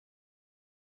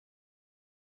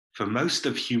For most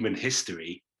of human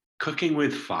history, cooking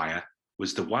with fire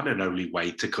was the one and only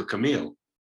way to cook a meal.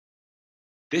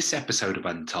 This episode of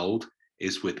Untold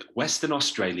is with Western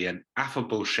Australian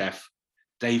affable chef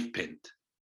Dave Pint.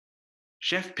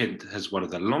 Chef Pint has one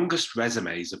of the longest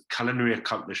resumes of culinary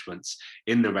accomplishments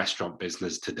in the restaurant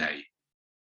business today.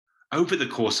 Over the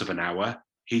course of an hour,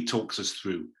 he talks us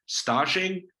through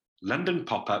staging, London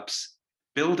pop-ups,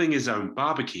 building his own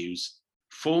barbecues,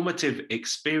 formative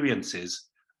experiences,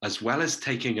 as well as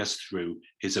taking us through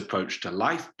his approach to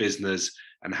life, business,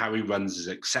 and how he runs his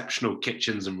exceptional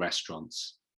kitchens and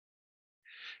restaurants.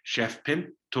 Chef Pint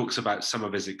talks about some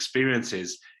of his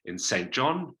experiences in St.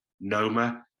 John,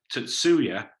 Noma,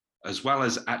 Tatsuya, as well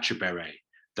as Achibere,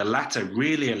 the latter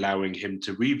really allowing him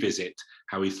to revisit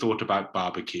how he thought about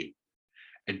barbecue.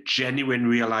 A genuine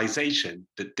realization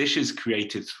that dishes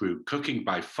created through cooking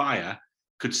by fire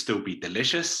could still be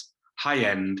delicious,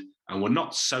 high-end, and were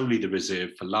not solely the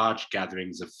reserve for large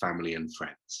gatherings of family and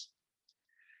friends.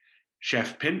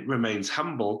 Chef Pint remains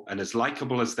humble and as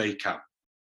likable as they come.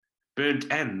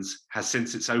 Burnt Ends has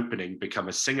since its opening become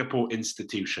a Singapore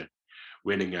institution,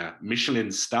 winning a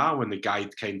Michelin star when the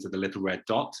guide came to the Little Red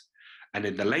Dot, and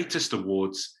in the latest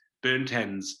awards, Burnt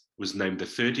Ends was named the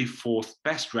 34th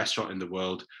best restaurant in the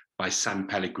world by San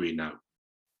Pellegrino.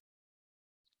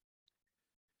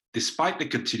 Despite the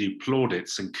continued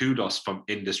plaudits and kudos from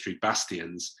industry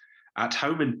bastions, at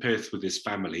home in Perth with his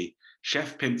family,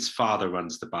 Chef Pint's father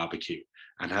runs the barbecue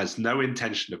and has no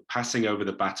intention of passing over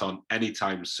the baton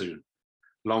anytime soon.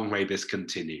 Long may this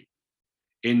continue.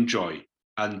 Enjoy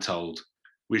Untold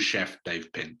with Chef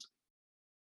Dave Pint.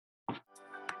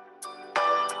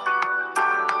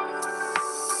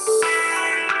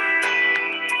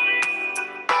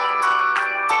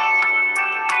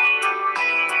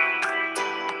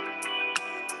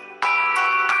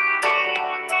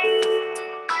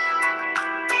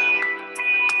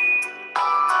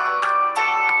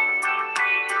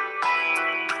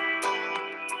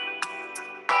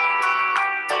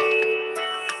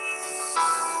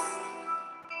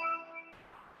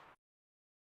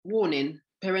 Warning,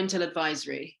 parental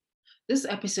advisory. This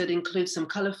episode includes some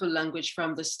colorful language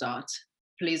from the start.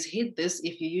 Please heed this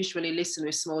if you usually listen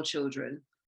with small children.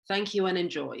 Thank you and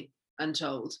enjoy.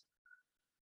 Untold.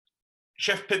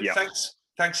 Chef Pint,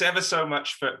 thanks ever so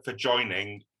much for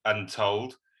joining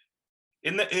Untold.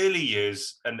 In the early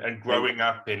years and growing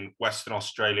up in Western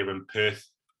Australia and Perth,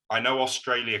 I know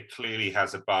Australia clearly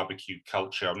has a barbecue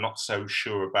culture. I'm not so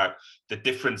sure about the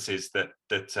differences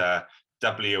that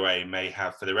WA may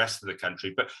have for the rest of the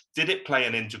country, but did it play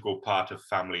an integral part of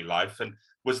family life? And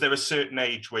was there a certain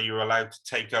age where you were allowed to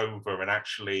take over and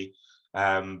actually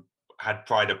had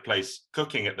pride of place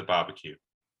cooking at the barbecue?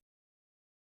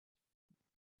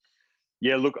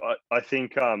 Yeah, look, I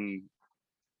think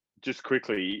just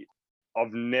quickly,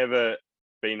 I've never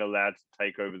been allowed to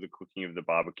take over the cooking of the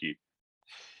barbecue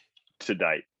to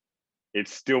date.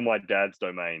 It's still my dad's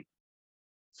domain.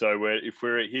 So if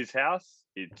we're at his house,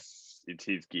 it's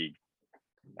his gig,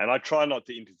 and I try not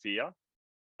to interfere,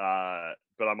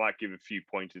 but I might give a few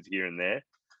pointers here and there.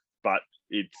 But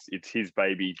it's his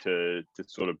baby to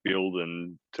sort of build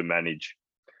and to manage.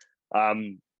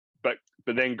 But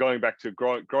then going back to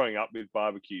growing up with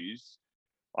barbecues,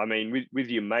 I mean, with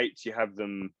your mates, you have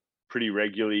them pretty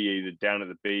regularly, either down at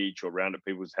the beach or around at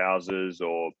people's houses,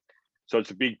 so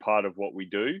it's a big part of what we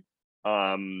do.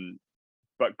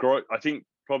 But I think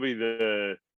probably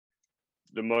the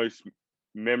most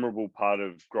memorable part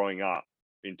of growing up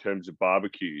in terms of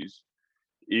barbecues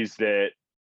is that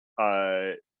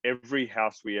every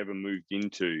house we ever moved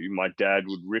into, my dad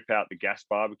would rip out the gas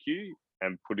barbecue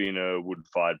and put in a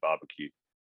wood-fired barbecue.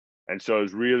 And so it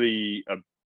was really an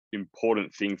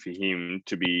important thing for him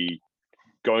to be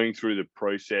going through the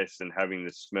process and having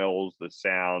the smells, the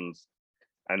sounds,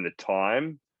 and the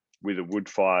time with a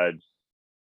wood-fired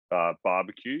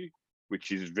barbecue,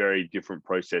 which is a very different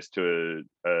process to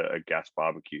a gas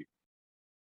barbecue.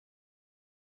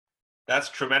 That's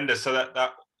tremendous. So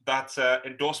that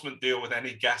endorsement deal with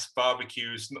any gas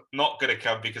barbecue is not going to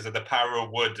come because of the power of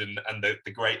wood and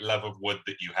the great love of wood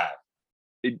that you have.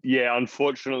 Yeah,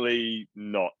 unfortunately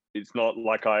not. It's not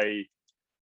like I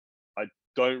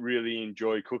don't really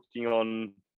enjoy cooking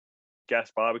on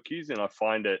gas barbecues, and I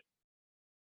find it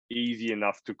easy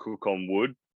enough to cook on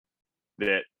wood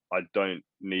that I don't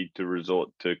need to resort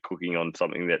to cooking on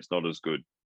something that's not as good.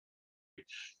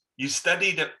 You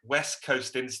studied at West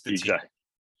Coast Institute. Exactly.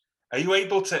 Are you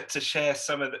able to share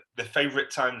some of the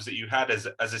favorite times that you had as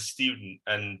a student,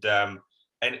 and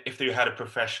if you had a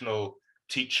professional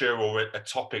teacher or a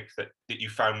topic that you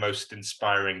found most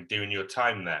inspiring during your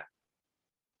time there?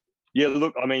 Yeah,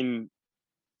 look, I mean,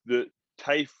 the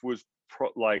TAFE was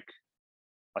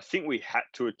I think we had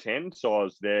to attend, so I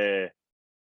was there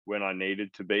when I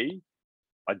needed to be.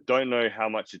 I don't know how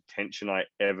much attention I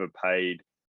ever paid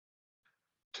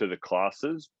to the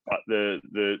classes, but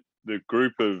the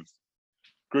group of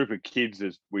kids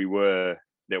as we were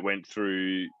that went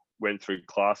through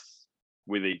class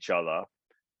with each other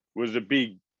was a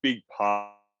big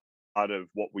part of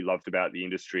what we loved about the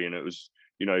industry. And it was,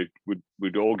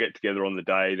 we'd all get together on the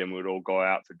day, then we'd all go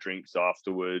out for drinks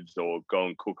afterwards or go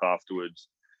and cook afterwards.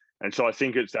 And so I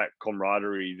think it's that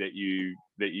camaraderie that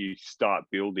you start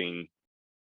building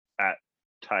at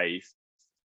TAFE,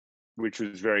 which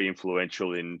was very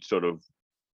influential in sort of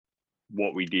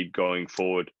what we did going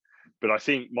forward. But I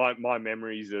think my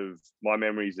memories of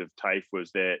TAFE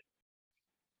was that,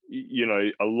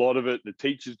 a lot of it, the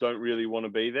teachers don't really want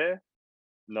to be there.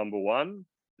 Number one,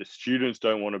 the students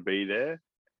don't want to be there,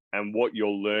 and what you're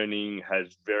learning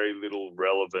has very little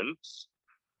relevance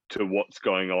to what's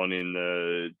going on in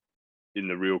the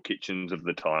real kitchens of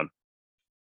the time.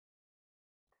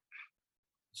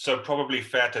 So probably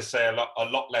fair to say a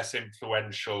lot less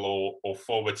influential or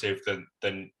formative than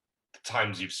the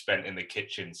times you've spent in the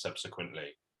kitchen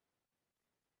subsequently.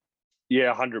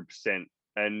 Yeah, 100%.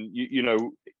 And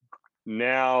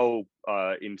now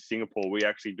in Singapore, we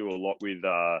actually do a lot with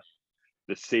the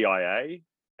CIA,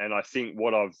 and I think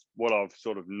what I've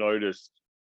sort of noticed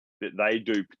that they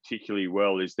do particularly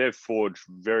well is they've forged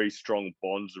very strong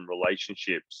bonds and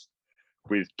relationships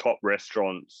with top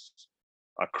restaurants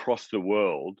across the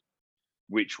world,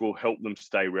 which will help them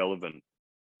stay relevant.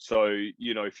 So,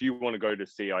 if you want to go to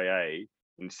CIA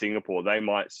in Singapore, they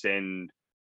might send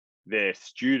their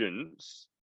students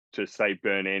to, say,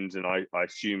 Burn Ends, and I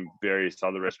assume various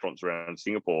other restaurants around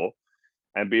Singapore,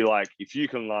 and be like, if you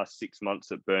can last 6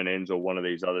 months at Burn Ends or one of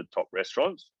these other top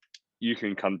restaurants, you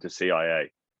can come to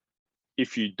CIA.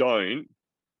 If you don't,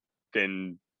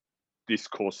 then this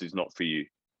course is not for you.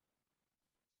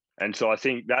 And so I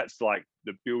think that's like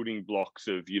the building blocks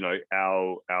of,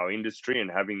 our industry,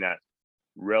 and having that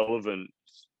relevance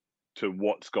to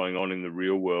what's going on in the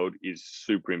real world is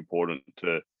super important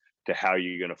to how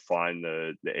you're going to find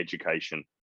the education.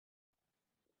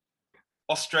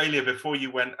 Australia, before you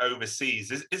went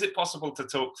overseas, is it possible to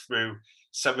talk through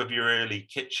some of your early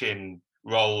kitchen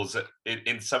roles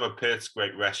in some of Perth's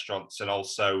great restaurants and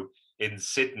also in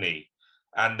Sydney,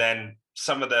 and then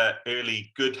some of the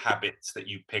early good habits that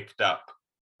you picked up,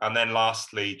 and then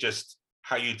lastly, just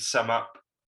how you'd sum up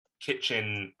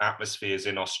kitchen atmospheres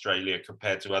in Australia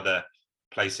compared to other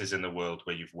places in the world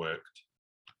where you've worked?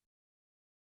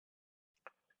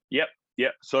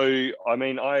 Yep. So, I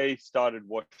mean, I started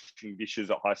washing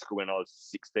dishes at high school when I was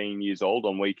 16 years old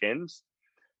on weekends,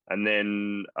 and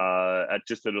then at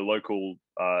a local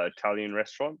Italian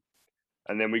restaurant.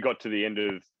 And then we got to the end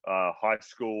of high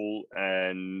school,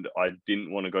 and I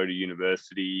didn't want to go to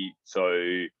university,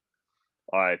 so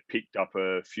I picked up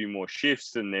a few more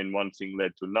shifts, and then one thing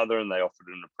led to another, and they offered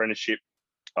an apprenticeship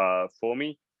for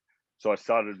me. So I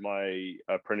started my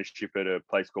apprenticeship at a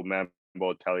place called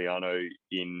Mambo Italiano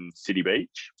in City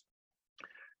Beach.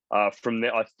 From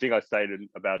there, I think I stayed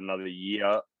about another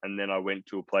year, and then I went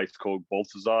to a place called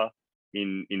Balthazar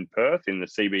in Perth, in the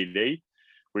CBD,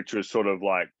 which was sort of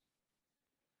like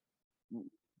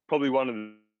probably one of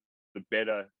the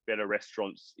better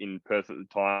restaurants in Perth at the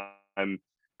time.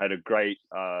 Had a great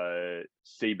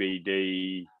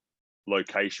CBD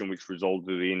location, which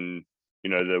resulted in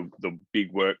the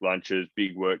big work lunches,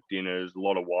 big work dinners, a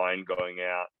lot of wine going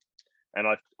out. And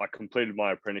I completed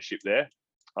my apprenticeship there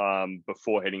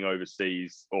before heading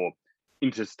overseas or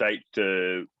interstate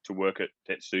to work at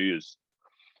Tetsuyas.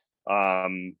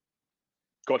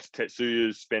 Got to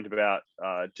Tetsuyas, spent about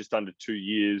just under 2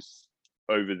 years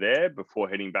over there before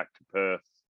heading back to Perth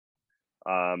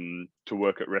to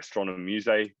work at Restaurant and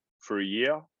Musée for a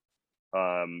year,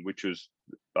 which was,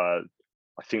 I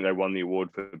think they won the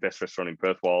award for best restaurant in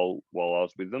Perth while I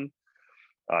was with them.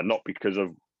 Not because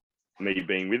of me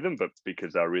being with them, but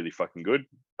because they're really fucking good.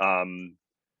 And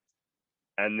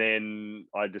then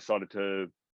I decided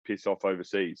to piss off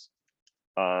overseas.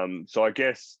 So I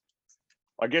guess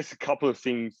a couple of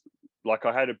things, like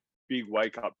I had a big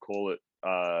wake up call at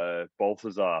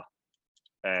Balthazar,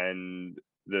 and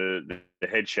the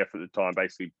head chef at the time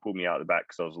basically pulled me out the back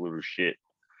because I was a little shit,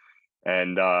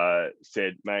 and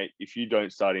said, mate, if you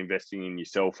don't start investing in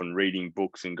yourself and reading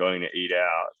books and going to eat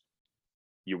out,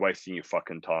 you're wasting your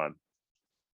fucking time.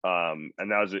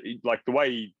 And that was like, the way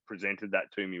he presented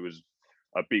that to me was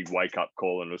a big wake up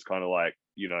call, and it was kind of like,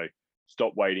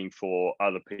 stop waiting for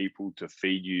other people to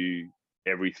feed you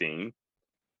everything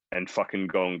and fucking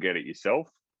go and get it yourself.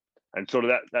 And sort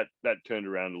of that turned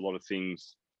around a lot of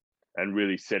things and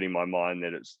really set in my mind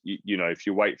that it's, you know, if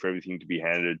you wait for everything to be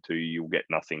handed to you, you'll get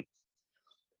nothing.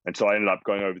 And so I ended up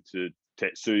going over to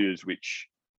Tetsuyas, which,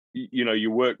 you know,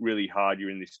 you work really hard.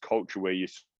 You're in this culture where you're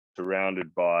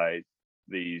surrounded by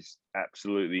these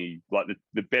absolutely like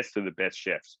the best of the best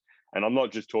chefs. And I'm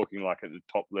not just talking like at the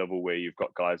top level where you've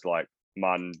got guys like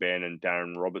Martin Ben and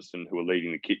Darren Robertson who are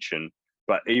leading the kitchen,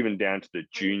 but even down to the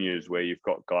juniors where you've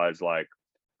got guys like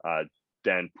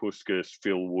Dan Puskas,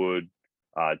 Phil Wood,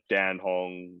 Dan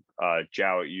Hong,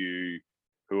 Jowett Yu,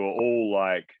 who are all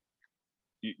like,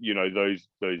 you know,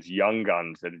 those young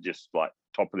guns that are just like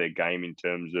top of their game in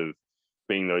terms of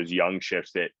being those young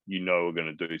chefs that you know are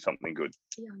going to do something good.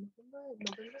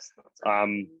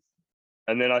 And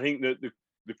then I think that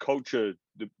the culture,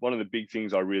 one of the big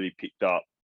things I really picked up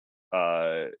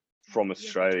from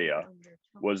Australia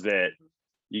was that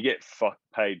you get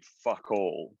paid fuck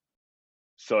all.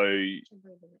 So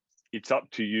it's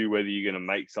up to you whether you're going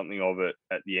to make something of it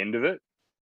at the end of it.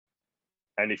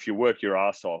 And if you work your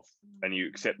ass off and you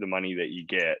accept the money that you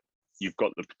get, you've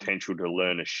got the potential to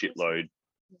learn a shitload,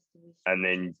 and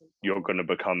then you're going to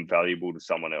become valuable to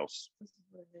someone else.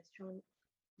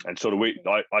 And sort of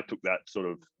I took that sort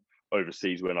of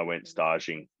overseas when I went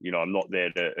staging. You know, I'm not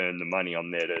there to earn the money. I'm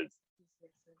there to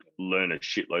learn a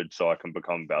shitload so I can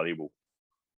become valuable.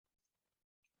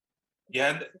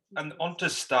 Yeah, and onto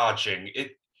staging,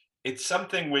 it's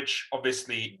something which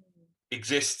obviously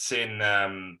exists in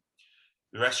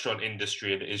the restaurant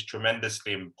industry and is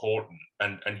tremendously important.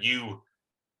 And you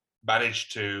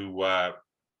managed to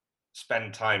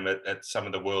spend time at some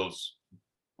of the world's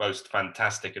most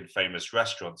fantastic and famous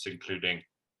restaurants, including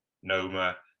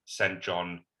Noma, St.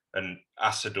 John, and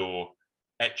Asador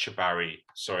Etchebarry.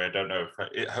 Sorry, I don't know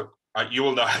if you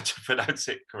all know how to pronounce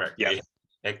it correctly. Yeah.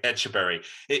 Etchebarry.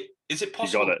 Is it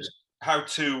possible how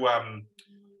to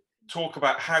talk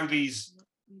about how these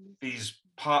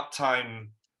part-time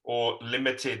or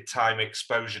limited time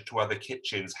exposure to other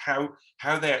kitchens, how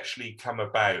they actually come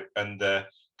about, and the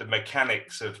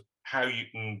mechanics of how you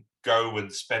can go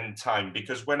and spend time?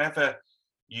 Because whenever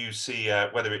you see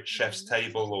whether it's Chef's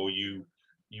Table or you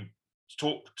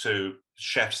talk to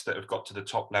chefs that have got to the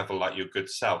top level like your good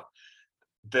self,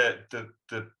 the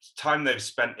time they've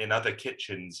spent in other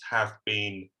kitchens have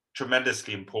been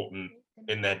tremendously important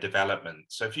in their development.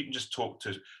 So if you can just talk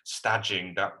to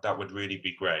staging, that would really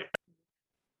be great.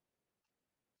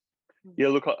 Yeah,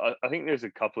 look, I think there's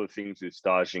a couple of things with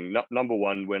staging. Number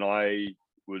one, when I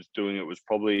was doing it, was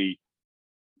probably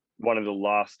one of the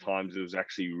last times it was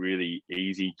actually really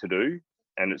easy to do,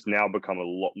 and it's now become a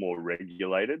lot more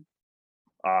regulated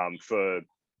for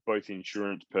both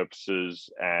insurance purposes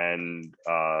and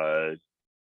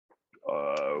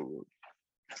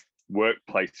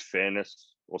workplace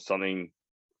fairness or something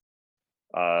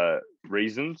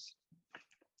reasons.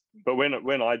 But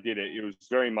when I did it, it was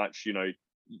very much, you know,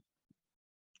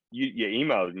 you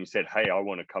emailed and you said, hey, I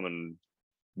want to come and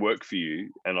work for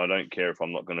you, and I don't care if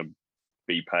I'm not going to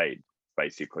be paid,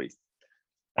 basically.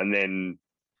 And then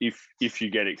if you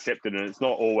get accepted, and it's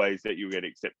not always that you get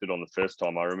accepted on the first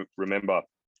time. I remember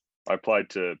I applied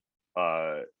to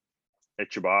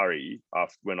Etchebarry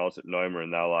when I was at Noma,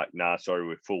 and they were like, nah, sorry,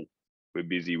 we're full. We're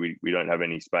busy. We don't have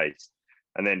any space.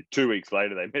 And then 2 weeks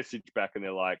later, they messaged back and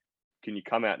they're like, can you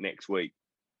come out next week?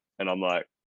 And I'm like,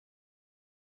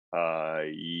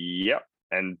 yep.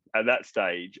 And at that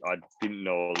stage, I didn't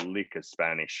know a lick of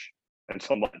Spanish. And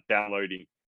so I'm like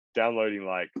downloading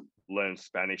like learn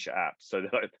Spanish apps so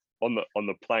that on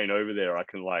the plane over there, I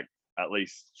can like at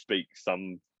least speak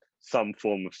some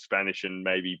form of Spanish and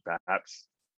maybe perhaps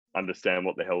understand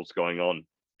what the hell's going on.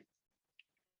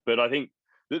 But I think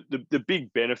the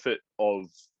big benefit of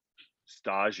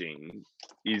staging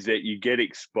is that you get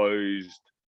exposed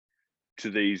to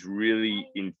these really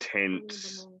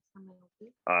intense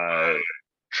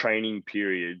training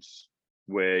periods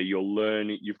where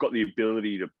you've got the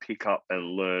ability to pick up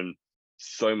and learn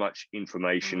so much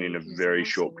information in a very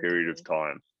short period of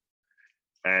time.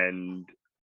 And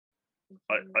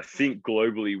I think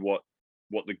globally what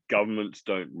the governments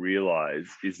don't realize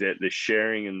is that the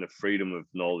sharing and the freedom of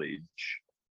knowledge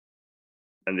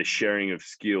and the sharing of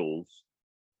skills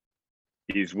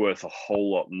is worth a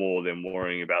whole lot more than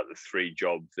worrying about the 3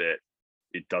 jobs that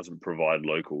it doesn't provide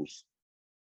locals.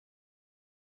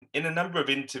 In a number of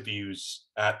interviews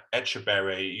at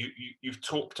Etchebarry, you've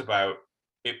talked about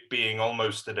it being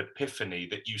almost an epiphany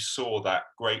that you saw that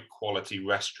great quality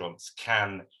restaurants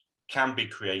can be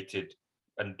created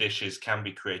and dishes can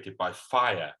be created by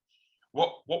fire.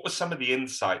 What were some of the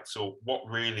insights, or what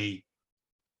really,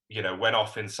 you know, went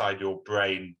off inside your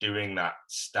brain doing that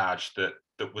stage that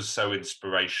that was so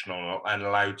inspirational and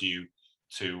allowed you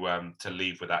to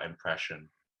leave with that impression?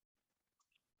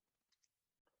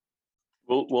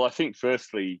 Well, I think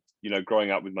firstly,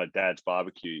 growing up with my dad's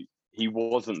barbecue, he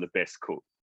wasn't the best cook.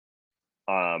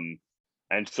 And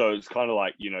so it's kind of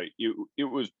like, it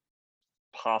was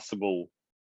passable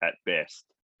at best.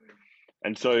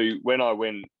 And so when I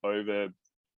went over,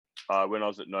 when I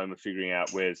was at Noma figuring out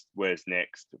where's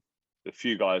next, a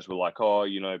few guys were like, oh,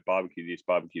 barbecue this,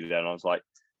 barbecue that. And I was like,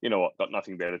 you know what, got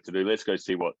nothing better to do. Let's go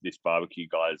see what this barbecue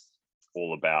guy's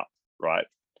all about, right?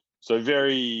 So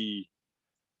I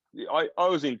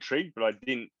was intrigued, but I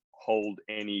didn't hold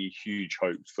any huge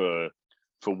hopes for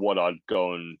what I'd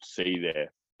go and see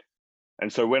there.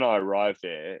 And so when I arrived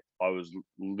there, I was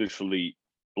literally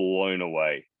blown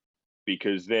away,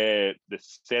 because the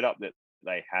setup that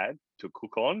they had to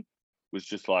cook on was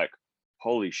just like,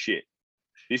 holy shit.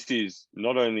 This is,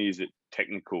 not only is it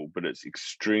technical, but it's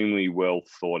extremely well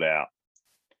thought out.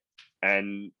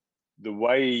 And the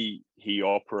way he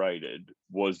operated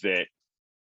was that,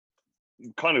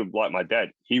 kind of like my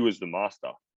dad, he was the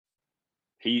master.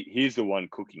 He's the one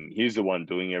cooking. He's the one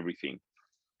doing everything.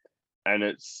 And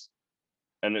it's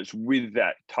with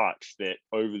that touch that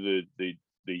over the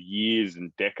years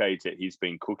and decades that he's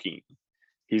been cooking,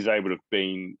 he's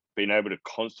been able to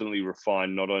constantly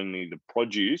refine not only the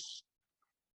produce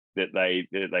that they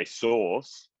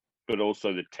source, but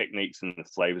also the techniques and the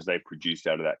flavors they produce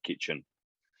out of that kitchen.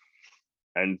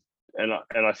 And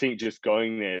I think just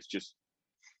going there, it's just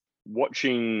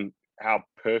watching how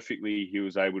perfectly he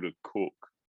was able to cook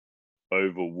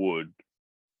over wood,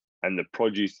 and the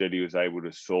produce that he was able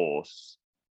to source,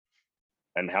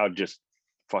 and how just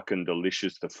fucking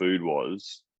delicious the food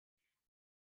was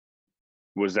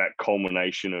that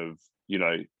culmination of,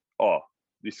 these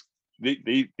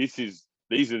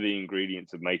are the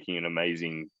ingredients of making an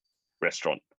amazing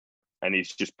restaurant, and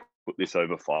he's just put this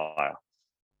over fire.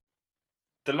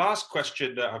 The last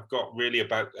question that I've got really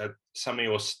about some of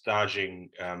your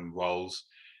staging roles,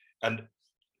 and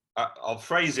I'll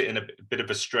phrase it in a bit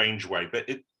of a strange way, but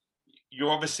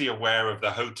you're obviously aware of the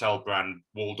hotel brand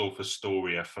Waldorf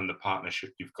Astoria from the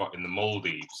partnership you've got in the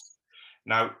Maldives.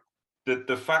 Now,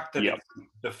 the fact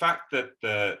that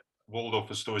the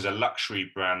Waldorf Astoria is a luxury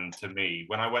brand, to me,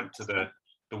 when I went to the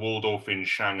Waldorf in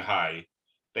Shanghai,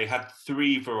 they had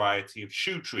 3 variety of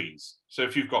shoe trees. So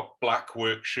if you've got black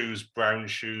work shoes, brown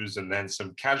shoes, and then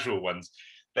some casual ones,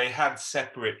 they had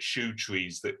separate shoe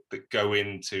trees that go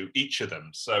into each of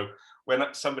them. So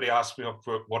when somebody asked me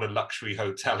what a luxury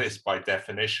hotel is by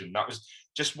definition, that was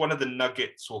just one of the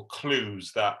nuggets or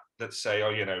clues that say,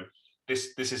 oh,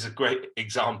 this is a great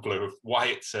example of why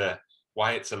it's a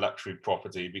luxury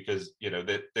property, because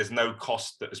there's no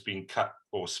cost that has been cut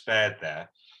or spared there.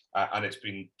 And it's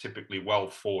been typically well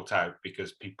thought out,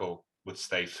 because people would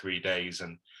stay 3 days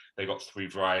and they got 3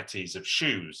 varieties of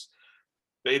shoes.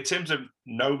 But in terms of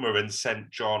Noma and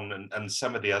St. John and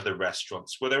some of the other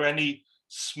restaurants, were there any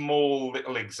small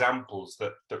little examples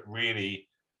that really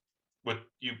were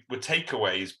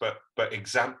takeaways, but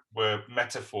were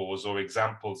metaphors or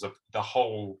examples of the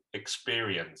whole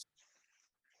experience?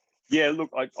 Yeah, look,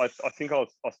 I think I'll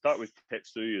start with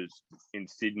Tetsuya's in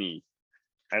Sydney.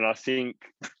 And I think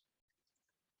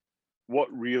what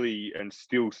really and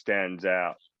still stands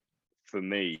out for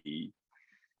me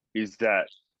is that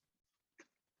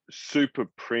super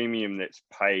premium that's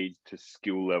paid to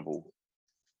skill level,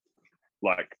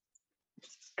 like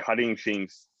cutting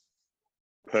things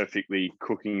perfectly,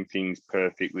 cooking things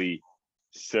perfectly,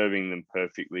 serving them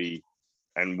perfectly,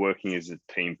 and working as a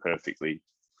team perfectly.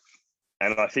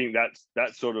 And I think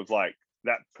that's sort of like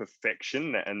that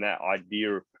perfection, and that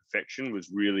idea of perfection was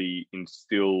really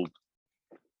instilled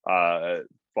by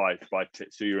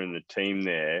Tetsuya and the team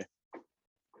there,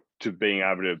 to being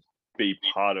able to be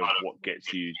part of what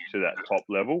gets you to that top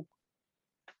level.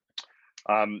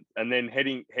 And then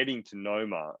heading to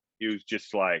Noma, it was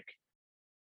just like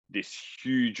this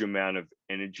huge amount of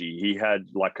energy. He had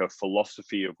like a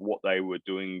philosophy of what they were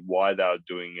doing, why they were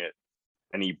doing it,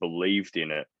 and he believed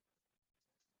in it.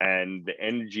 And the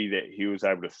energy that he was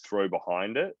able to throw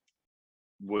behind it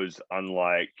was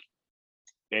unlike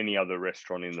any other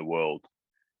restaurant in the world.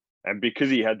 And because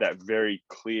he had that very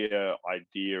clear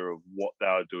idea of what they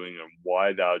were doing and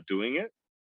why they were doing it,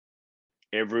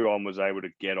 everyone was able to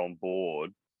get on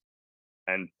board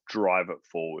and drive it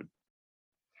forward.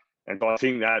 And so I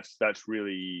think that's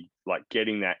really like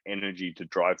getting that energy to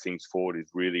drive things forward is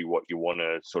really what you want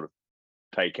to sort of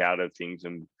take out of things,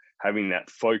 and having that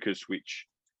focus, which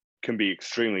can be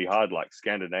extremely hard, like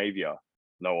Scandinavia,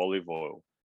 no olive oil,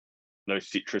 no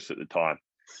citrus at the time.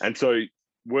 And so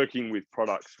working with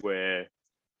products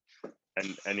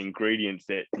and ingredients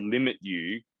that limit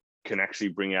you can actually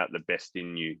bring out the best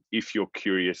in you if you're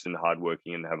curious and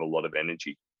hardworking and have a lot of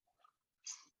energy.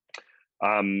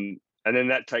 And then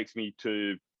that takes me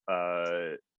to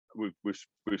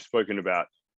we've spoken about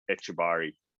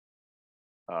Etchebarri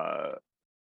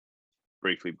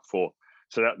briefly before,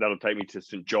 so that'll take me to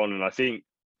St. John. And I think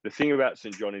the thing about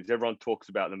St. John is everyone talks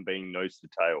about them being nose to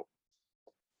tail,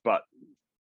 but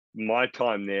my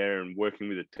time there and working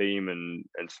with a team and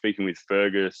speaking with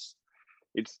Fergus,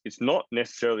 it's not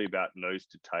necessarily about nose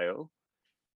to tail.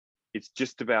 It's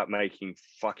just about making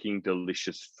fucking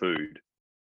delicious food.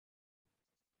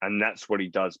 And that's what he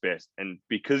does best. And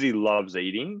because he loves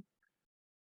eating,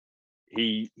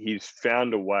 he's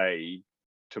found a way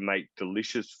to make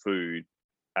delicious food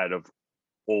out of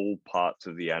all parts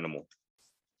of the animal.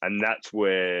 And that's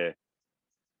where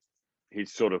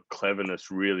his sort of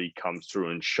cleverness really comes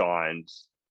through and shines,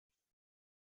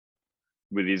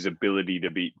 with his ability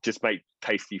to just make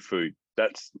tasty food.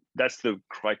 That's the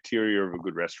criteria of a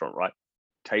good restaurant, right?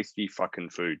 Tasty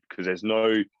fucking food, because there's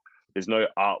no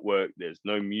artwork, there's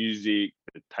no music,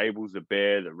 the tables are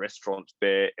bare, the restaurant's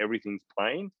bare, everything's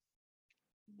plain.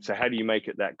 So how do you make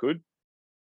it that good?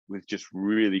 With just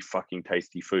really fucking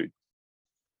tasty food.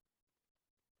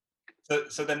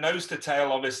 So the nose to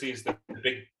tail obviously is the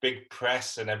big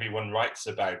press and everyone writes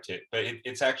about it, but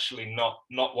it's actually not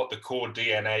what the core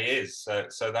DNA is.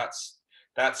 So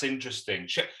that's interesting.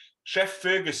 Chef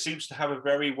Fergus seems to have a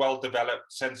very well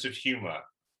developed sense of humor.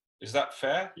 Is that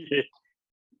fair? Yeah.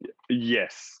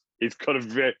 Yes, he's got a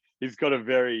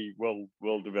very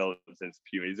well developed sense of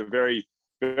humor. He's a very,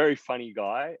 very funny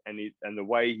guy, and the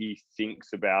way he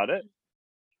thinks about it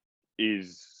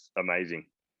is amazing.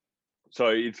 So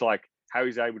it's like how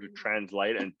he's able to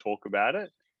translate and talk about it.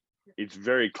 It's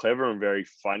very clever and very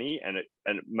funny, and it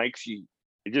makes you.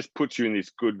 It just puts you in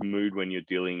this good mood when you're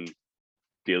dealing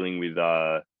with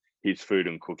his food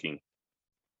and cooking.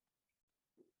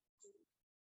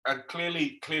 And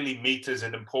clearly meat is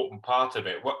an important part of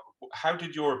it. How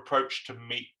did your approach to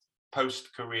meat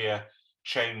post-career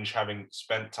change, having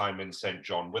spent time in St.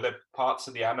 John? Were there parts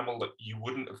of the animal that you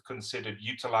wouldn't have considered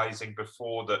utilizing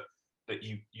before that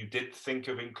you did think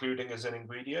of including as an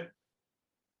ingredient?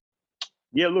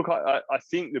 Yeah, look, I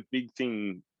think the big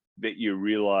thing that you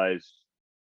realize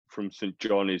from St.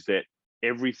 John is that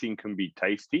everything can be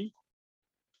tasty.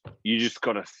 You just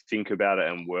got to think about it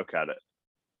and work at it.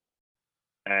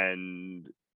 And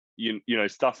you know,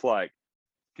 stuff like,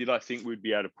 did I think we'd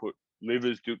be able to put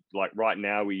livers? Like right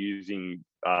now we're using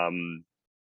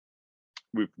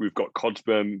we've got cod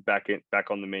sperm back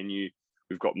on the menu.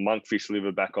 We've got monkfish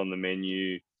liver back on the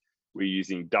menu. We're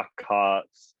using duck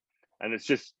hearts, and it's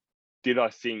just, did I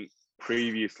think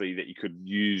previously that you could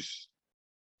use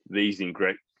these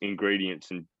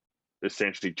ingredients and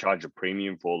essentially charge a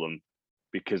premium for them,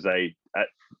 because at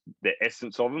the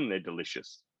essence of them, they're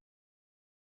delicious.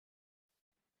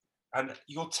 And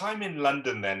your time in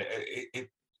London, then,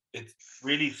 it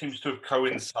really seems to have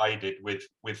coincided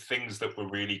with things that were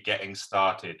really getting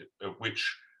started,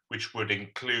 which would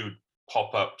include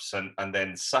pop-ups and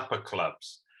then supper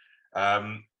clubs.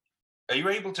 Are you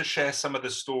able to share some of the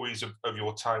stories of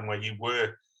your time where you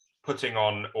were putting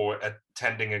on or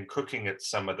attending and cooking at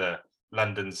some of the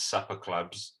London supper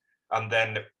clubs, and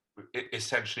then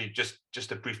essentially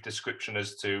just a brief description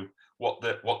as to what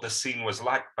the scene was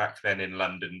like back then in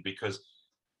London, because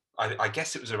I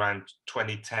guess it was around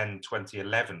 2010,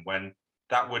 2011 when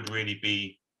that would really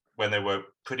be when they were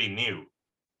pretty new.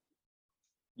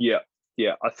 Yeah.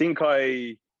 I think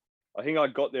I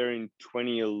got there in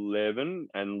 2011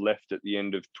 and left at the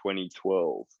end of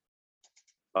 2012.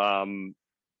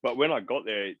 But when I got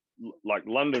there, like,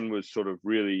 London was sort of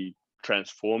really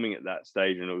transforming at that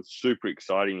stage, and it was super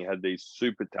exciting. You had these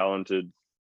super talented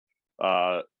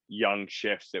young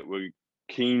chefs that were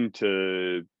keen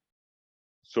to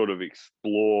sort of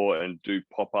explore and do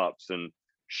pop-ups and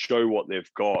show what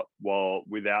they've got, while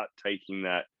without taking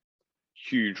that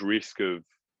huge risk of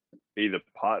either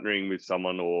partnering with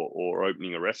someone or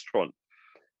opening a restaurant.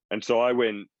 And so I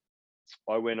went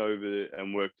over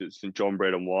and worked at St. John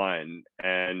Bread and Wine,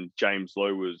 and James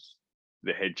Lowe was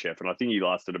the head chef, and I think he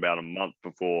lasted about a month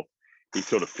before he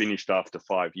sort of finished after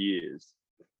 5 years.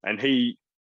 And he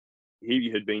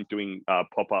had been doing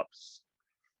pop-ups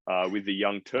with the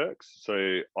Young Turks,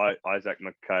 so Isaac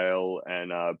McHale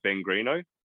and Ben Greeno.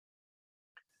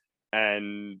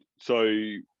 And so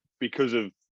because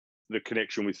of the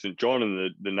connection with St. John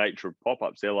and the nature of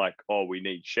pop-ups, they're like, oh, we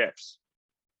need chefs.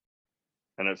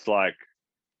 And it's like,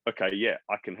 okay, yeah,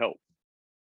 I can help.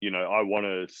 You know, I want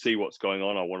to see what's going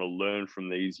on. I want to learn from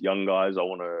these young guys.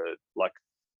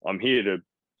 I'm here to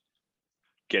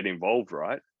get involved,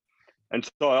 right? And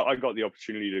so I got the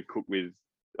opportunity to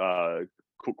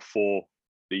cook for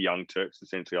the Young Turks.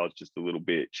 Essentially, I was just a little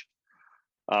bitch.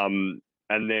 And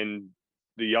then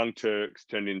the Young Turks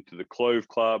turned into the Clove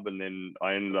Club, and then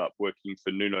I ended up working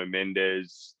for Nuno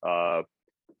Mendes at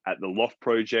the Loft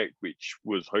Project, which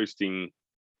was hosting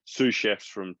sous chefs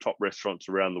from top restaurants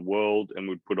around the world, and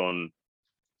would put on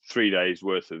 3 days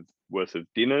worth of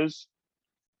dinners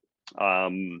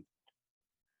for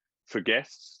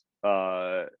guests.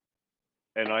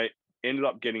 And I ended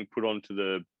up getting put onto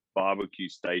the barbecue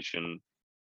station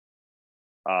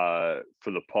for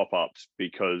the pop-ups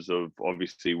because of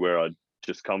obviously where I'd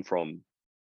just come from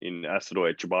in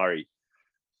Asadoy, Chibari.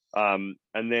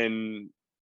 And then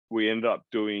we ended up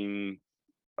doing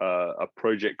a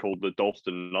project called the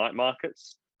Dalston Night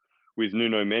Markets with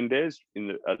Nuno Mendes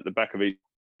at the back of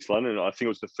East London. I think it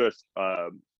was the first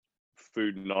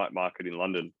food night market in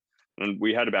London. And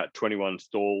we had about 21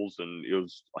 stalls, and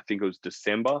I think it was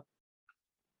December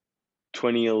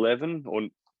 2011 or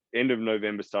end of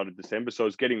November, started December. So it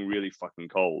was getting really fucking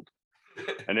cold.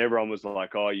 And everyone was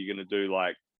like, oh, you're going to do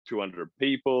like 200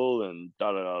 people and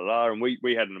da-da-da-da. And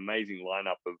we had an amazing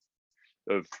lineup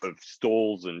of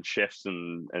stalls and chefs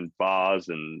and bars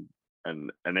and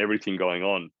everything going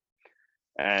on.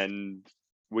 And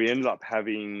we ended up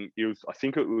having, I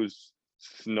think it was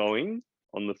snowing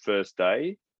on the first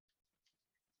day.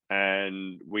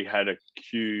 And we had a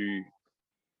queue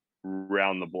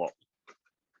round the block,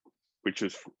 which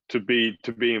was to be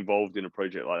involved in a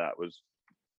project like that was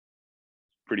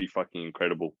pretty fucking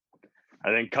incredible.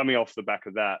 And then coming off the back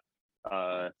of that,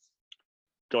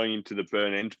 going into the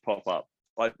Burn End pop-up,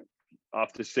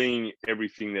 after seeing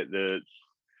everything that the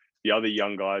other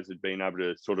young guys had been able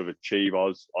to sort of achieve, I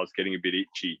was getting a bit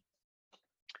itchy.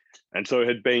 And so it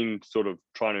had been sort of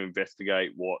trying to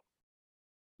investigate what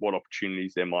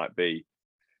opportunities there might be.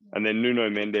 And then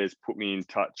Nuno Mendes put me in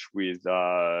touch with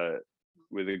a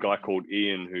guy called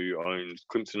Ian who owns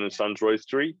Clemson and Sons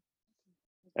Roastery.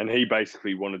 And he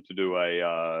basically wanted to do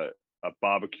a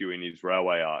barbecue in his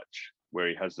railway arch where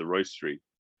he has the roastery.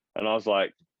 And I was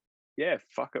like, yeah,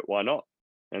 fuck it, why not?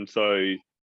 And so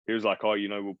he was like, oh,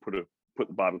 we'll put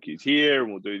the barbecues here,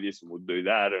 and we'll do this and we'll do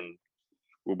that, and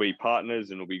we'll be partners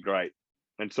and it'll be great.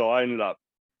 And so I ended up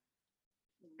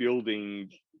building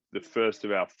the first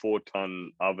of our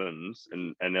 4-ton ovens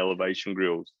and elevation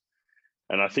grills.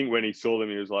 And I think when he saw them,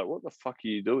 he was like, what the fuck are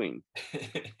you doing?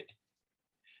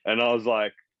 And I was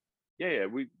like, yeah,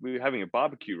 we were having a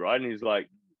barbecue, right? And he's like,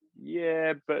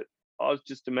 yeah, but I was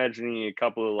just imagining a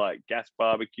couple of like gas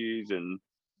barbecues and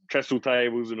trestle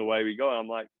tables and away we go. And I'm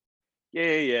like,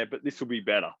 yeah, but this will be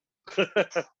better.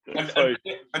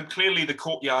 And clearly the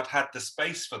courtyard had the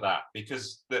space for that,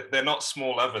 because they're not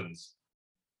small ovens.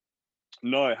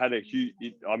 No, it had a huge,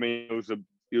 it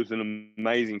was an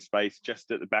amazing space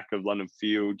just at the back of London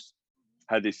Fields,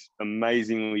 had this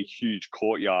amazingly huge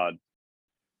courtyard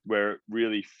where it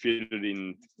really fitted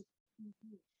in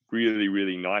really,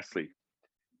 really nicely.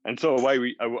 And so away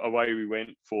we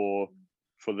went for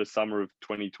the summer of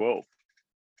 2012.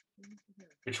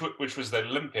 Which was the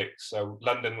Olympics. So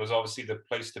London was obviously the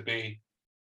place to be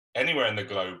anywhere in the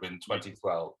globe in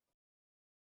 2012.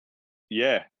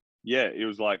 Yeah.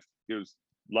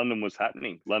 London was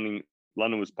happening. London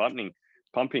was pumping.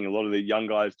 A lot of the young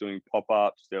guys doing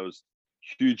pop-ups. There was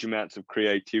huge amounts of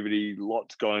creativity,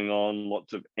 lots going on,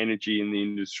 lots of energy in the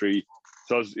industry.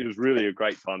 So it was really a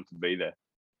great time to be there.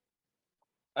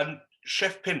 And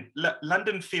Chef Pin,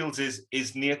 London Fields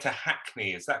is near to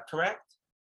Hackney, is that correct?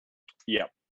 Yeah,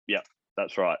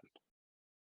 that's right.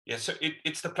 Yeah, so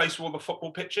it's the place where all the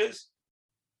football pitches?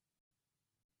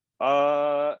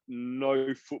 No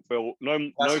football. No,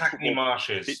 that's no Hackney football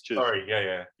Marshes. pitches. Sorry,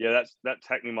 yeah. Yeah, that's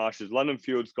Hackney Marshes. London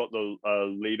Field's got the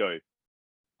Lido.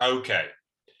 Okay.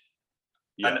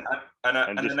 Yeah. And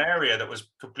an area that was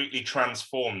completely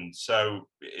transformed. So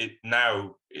it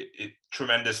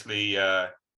tremendously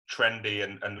trendy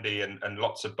and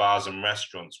lots of bars and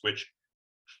restaurants, which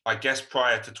I guess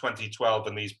prior to 2012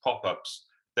 and these pop-ups,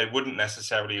 it wouldn't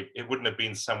have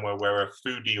been somewhere where a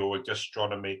foodie or a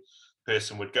gastronomy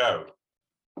person would go.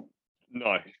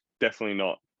 No, definitely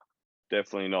not. I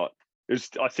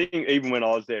think even when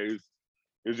I was there, it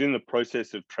was in the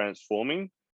process of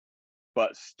transforming,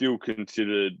 but still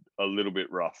considered a little bit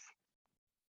rough.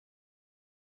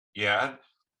 Yeah.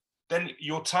 And then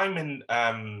your time in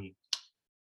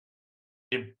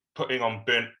putting on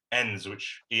Burnt Ends,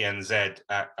 which ENZ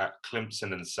at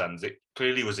Clemson and Sons, it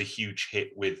clearly was a huge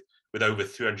hit with over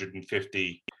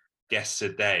 350 guests a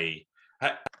day.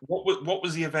 What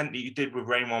was the event that you did with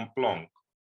Raymond Blanc?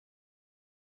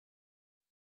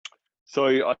 So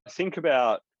I think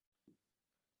about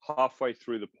halfway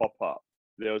through the pop-up,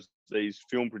 there was these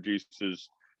film producers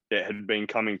that had been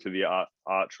coming to the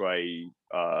Archway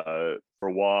for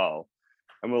a while,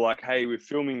 and we're like, hey, we're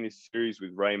filming this series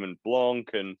with Raymond Blanc,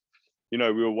 and we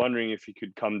were wondering if he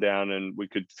could come down and we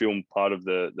could film part of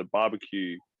the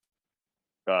barbecue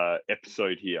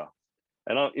episode here.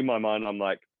 And in my mind, I'm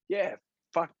like, yeah,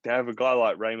 fuck, to have a guy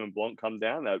like Raymond Blanc come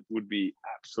down, that would be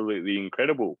absolutely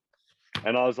incredible.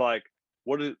 And I was like,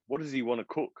 what does he want to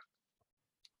cook?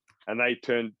 And they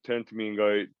turned to me and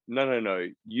go, no,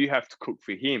 you have to cook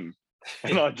for him.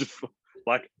 And I just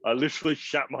I literally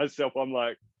shut myself. I'm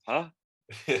like, huh?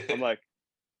 I'm like,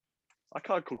 I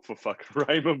can't cook for fucking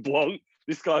Raymond Blanc.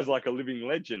 This guy's like a living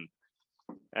legend.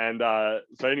 And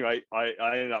so anyway, I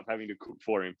ended up having to cook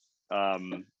for him,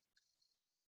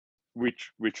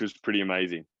 which was pretty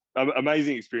amazing.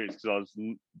 Amazing experience, because I was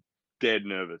dead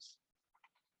nervous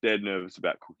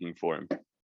about cooking for him.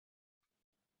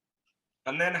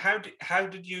 And then how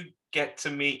did you get to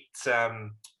meet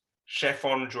Chef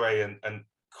Andre and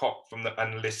Koch from the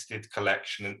Unlisted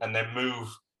collection, and then move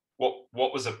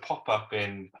what was a pop-up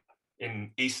in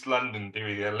East London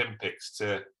during the Olympics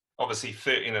to obviously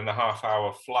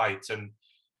 13.5-hour flight, and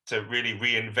to really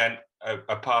reinvent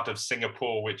a part of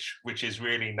Singapore which is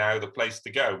really now the place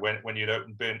to go when you'd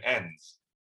open Burnt Ends?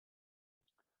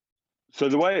 So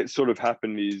the way it sort of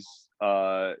happened is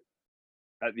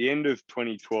at the end of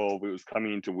 2012, it was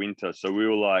coming into winter. So we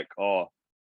were like, oh,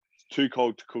 it's too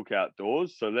cold to cook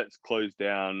outdoors. So let's close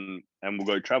down and we'll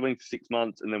go traveling for 6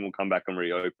 months, and then we'll come back and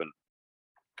reopen.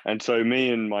 And so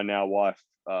me and my now wife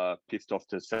pissed off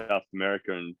to South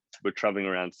America, and we're traveling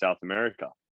around South America.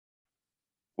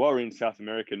 While we're in South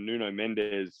America, Nuno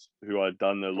Mendes, who I'd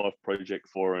done the Loft project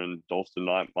for and Dalston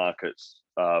Night Markets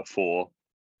for,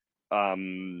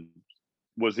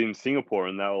 was in Singapore,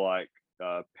 and they were like,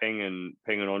 Peng and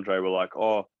Andre were like,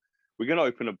 oh, we're going to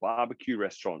open a barbecue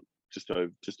restaurant just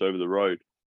over the road.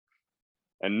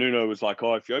 And Nuno was like,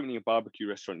 oh, if you're opening a barbecue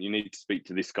restaurant, you need to speak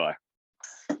to this guy.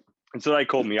 And so they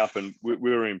called me up, and we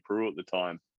were in Peru at the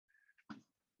time.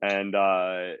 And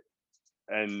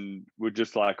we're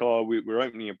just like, oh, we're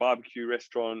opening a barbecue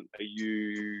restaurant.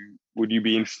 Would you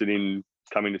be interested in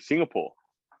coming to Singapore?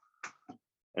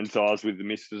 And so I was with the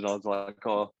missus, and I was like,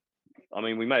 oh, I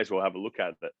mean, we may as well have a look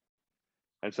at it.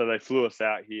 And so they flew us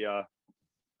out here,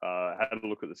 had a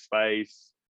look at the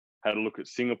space, had a look at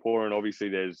Singapore. And obviously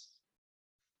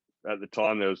at the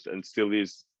time there was, and still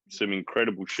is, some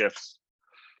incredible chefs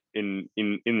in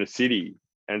the city.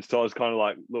 And so I was kind of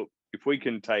like, look, if we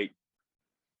can take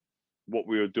what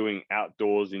we were doing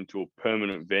outdoors into a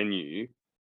permanent venue,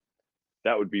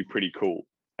 that would be pretty cool.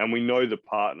 And we know the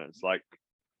partners. Like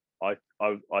I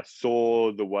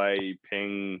saw the way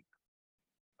Peng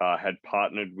had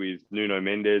partnered with Nuno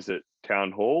Mendes at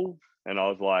Town Hall, and I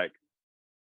was like,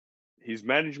 his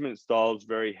management style is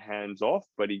very hands-off,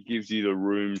 but he gives you the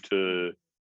room to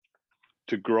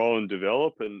grow and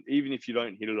develop. And even if you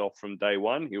don't hit it off from day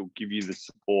one, he'll give you the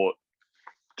support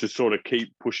to sort of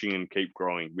keep pushing and keep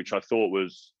growing, which I thought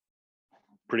was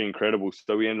pretty incredible.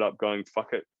 So we ended up going,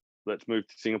 fuck it, let's move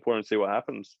to Singapore and see what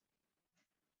happens.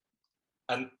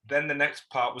 And then the next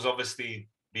part was obviously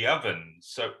the oven.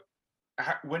 So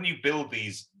when you build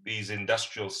these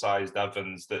industrial sized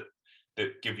ovens that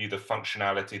give you the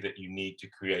functionality that you need to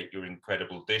create your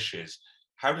incredible dishes,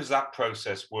 how does that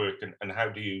process work, and how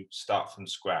do you start from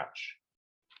scratch?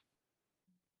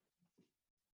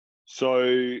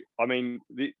 So, I mean,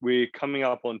 we're coming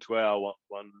up onto our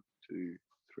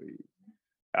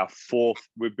our fourth,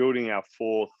 we're building our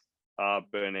fourth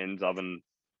Burnt Ends oven,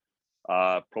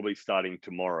 probably starting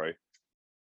tomorrow.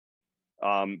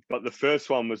 But the first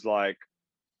one was like,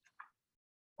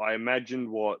 I imagined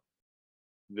what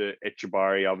the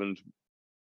Etxebarri ovens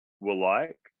were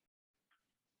like.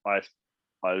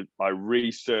 I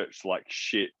researched like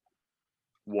shit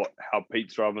how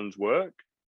pizza ovens work,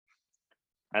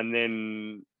 and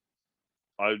then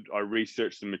I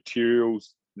researched the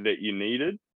materials that you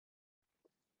needed,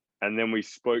 and then we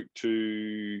spoke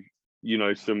to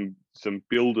some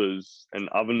builders and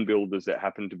oven builders that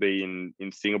happened to be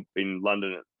in Singapore, in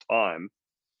London at the time.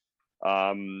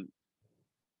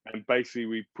 And basically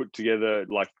we put together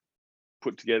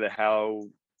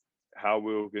how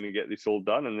we were going to get this all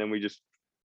done, and then we just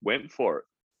went for it.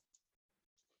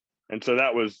 And so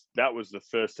that was the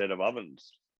first set of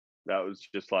ovens. That was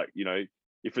just like,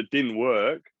 if it didn't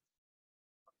work,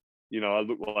 I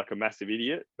looked like a massive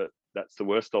idiot, but that's the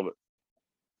worst of it.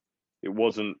 It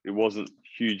wasn't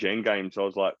huge end game, so I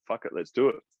was like, fuck it, let's do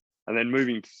it. And then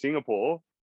moving to Singapore,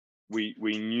 we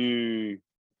knew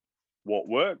what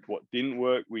worked, what didn't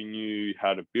work. We knew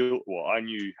how to build, well, I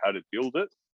knew how to build it.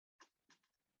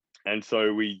 And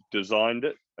so we designed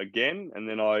it again. And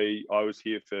then I was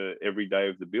here for every day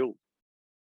of the build.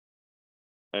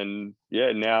 And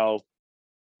yeah, now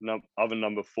oven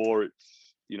number 4,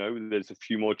 it's, you know, there's a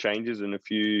few more changes and a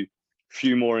few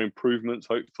more improvements,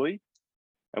 hopefully.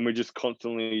 And we're just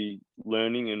constantly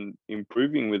learning and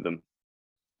improving with them.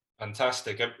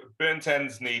 Fantastic. Burnt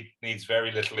Ends needs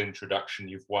very little introduction.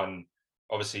 You've won,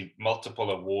 obviously,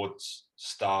 multiple awards,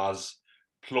 stars,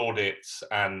 plaudits,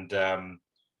 and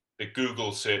the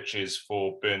Google searches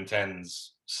for Burnt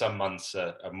Ends some months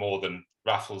are more than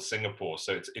Raffles Singapore.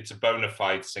 So it's a bona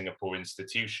fide Singapore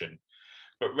institution.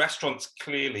 But restaurants,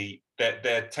 clearly,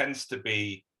 there tends to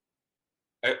be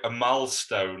a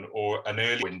milestone or an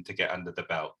early win to get under the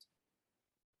belt.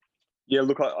 Yeah,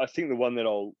 look, I think the one that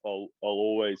I'll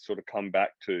always sort of come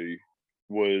back to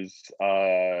was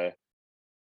that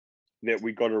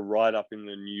we got a write-up in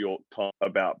the New York Times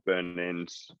about Burnt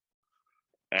Ends.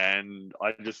 And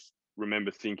I just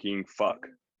remember thinking, fuck,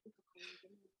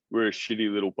 we're a shitty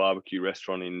little barbecue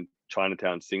restaurant in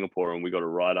Chinatown, Singapore, and we got a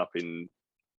write-up in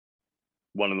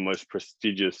one of the most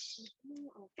prestigious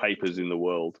papers in the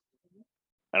world.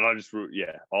 And I just,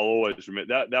 yeah, I'll always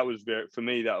remember that. That was very, for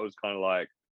me, that was kind of like,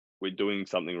 we're doing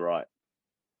something right.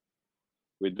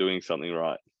 We're doing something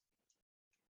right.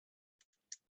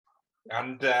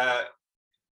 And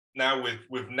now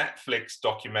with Netflix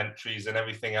documentaries and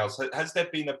everything else, has there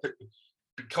been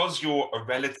because you're a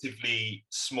relatively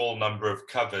small number of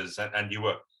covers, and you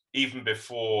were, even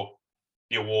before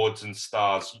the awards and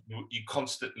stars, you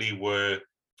constantly were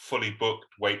fully booked,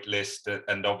 wait list,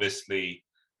 and obviously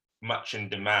much in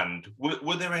demand.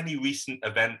 Were there any recent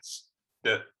events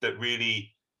that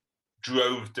really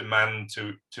drove demand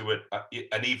to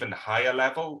an even higher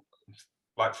level,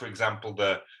 like, for example,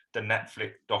 the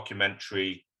Netflix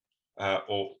documentary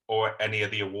or any of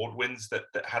the award wins that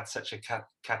had such a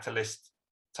catalyst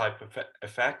type of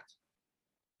effect?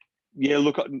 Yeah,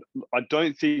 look, I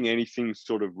don't think anything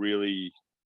sort of really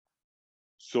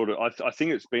I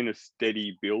think it's been a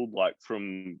steady build, like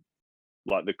from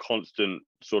like the constant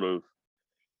sort of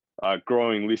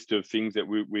growing list of things that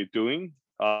we're doing.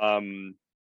 But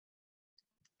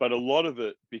a lot of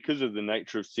it, because of the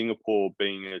nature of Singapore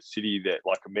being a city that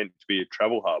like meant to be a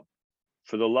travel hub,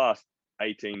 for the last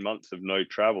 18 months of no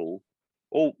travel,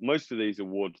 most of these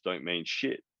awards don't mean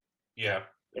shit. Yeah.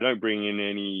 They don't bring in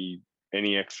any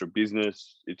extra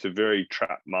business. It's a very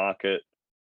trapped market.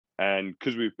 And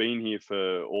because we've been here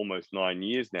for almost 9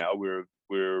 years now, we're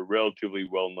a relatively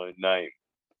well-known name.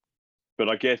 But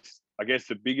I guess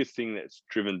the biggest thing that's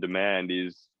driven demand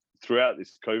is throughout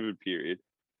this COVID period,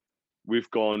 we've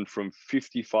gone from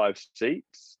 55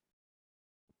 seats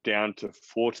down to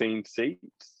 14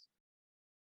 seats.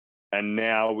 And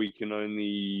now we can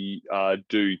only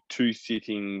do 2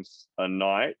 sittings a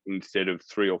night instead of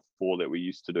 3 or 4 that we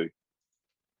used to do.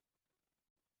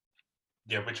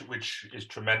 Yeah, which is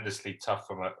tremendously tough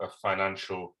from a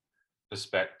financial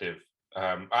perspective.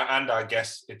 And I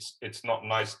guess it's not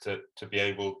nice to be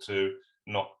able to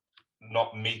not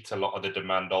meet a lot of the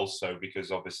demand also,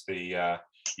 because obviously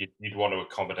you'd want to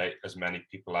accommodate as many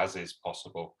people as is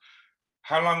possible.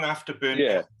 How long after Burnt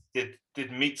Ends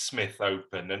did Meatsmith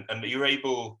open, and you're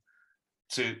able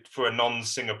to, for a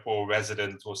non-Singapore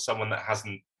resident or someone that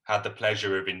hasn't had the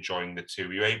pleasure of enjoying the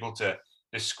two, you're able to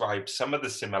describe some of the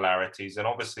similarities and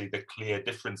obviously the clear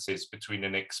differences between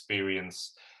an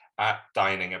experience at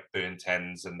dining at Burnt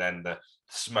Ends and then the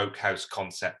smokehouse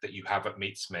concept that you have at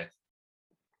Meatsmith?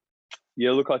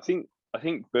 Yeah, look, I think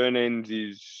Burnt Ends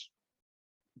is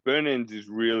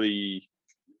really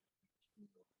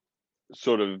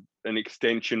sort of an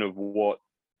extension of what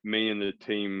me and the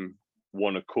team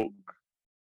want to cook,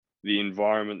 the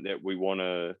environment that we want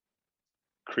to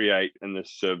create and the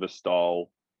service style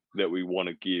that we want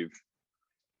to give.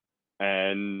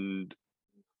 And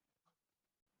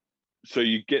so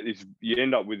you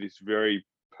end up with this very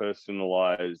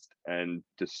personalized and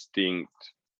distinct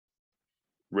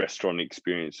restaurant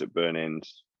experience at Burnt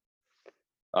Ends.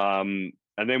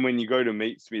 And then when you go to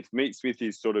Meatsmith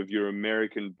is sort of your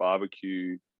American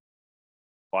barbecue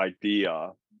idea,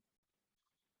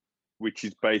 which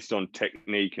is based on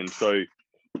technique. And so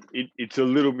it's a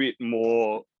little bit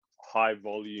more high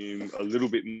volume, a little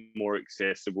bit more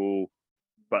accessible,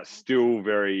 but still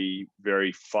very,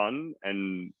 very fun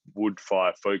and wood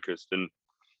fire focused. And,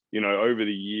 you know, over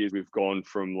the years, we've gone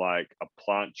from like a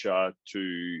plancha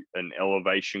to an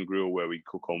elevation grill where we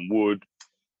cook on wood.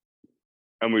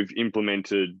 And we've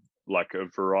implemented like a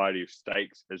variety of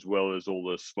steaks as well as all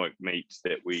the smoked meats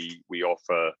that we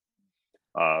offer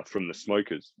from the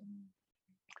smokers.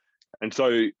 And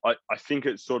so I think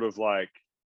it's sort of like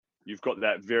you've got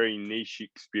that very niche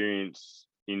experience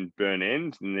in Burn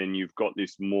End, and then you've got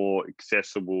this more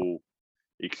accessible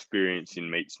experience in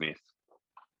Meatsmith.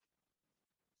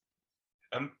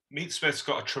 Meatsmith's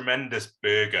got a tremendous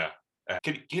burger.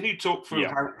 Can you talk through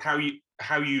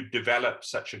how you develop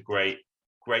such a great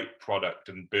product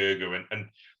and burger, and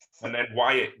then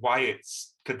why it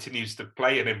continues to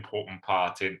play an important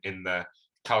part in the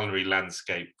culinary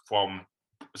landscape from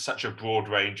such a broad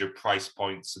range of price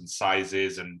points and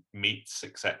sizes and meats,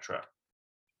 etc.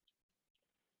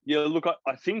 Yeah, look,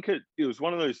 I think it was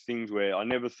one of those things where I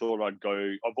never thought I'd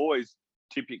go. I've always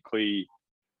typically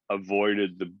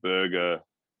avoided the burger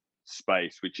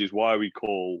space, which is why we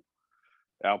call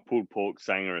our pulled pork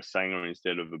sanger a sanger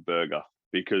instead of a burger,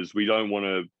 because we don't want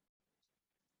to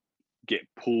get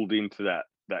pulled into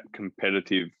that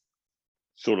competitive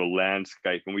sort of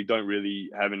landscape, and we don't really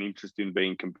have an interest in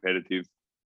being competitive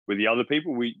with the other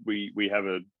people. We have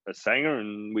a sanger,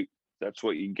 and that's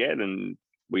what you get, and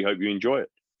we hope you enjoy it.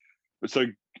 But so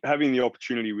having the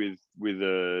opportunity with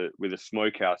a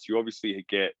smokehouse, you obviously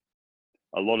get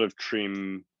a lot of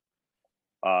trim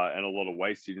and a lot of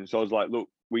wastage. And so I was like, look,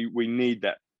 we need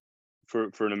that for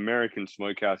an American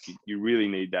smokehouse. You really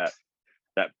need that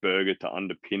burger to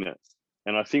underpin it.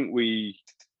 And I think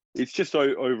it's just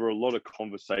over a lot of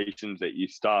conversations that you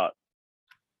start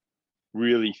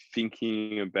really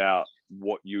thinking about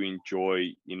what you enjoy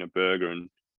in a burger. And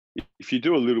if you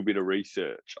do a little bit of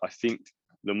research, I think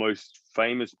the most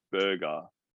famous burger,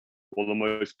 or the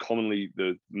most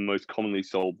commonly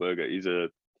sold burger,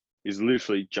 is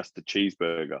literally just a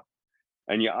cheeseburger.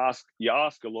 And you ask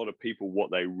a lot of people what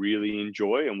they really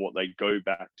enjoy and what they go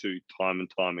back to time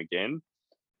and time again,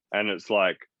 and it's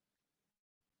like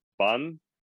bun,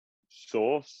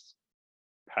 sauce,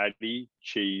 patty,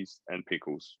 cheese, and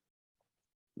pickles.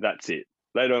 That's it.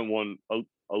 They don't want a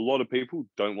lot of people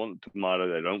don't want the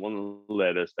tomato, they don't want the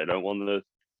lettuce, they don't want the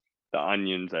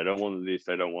onions, they don't want this,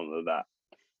 they don't want that.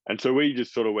 And so we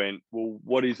just sort of went, well,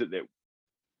 what is it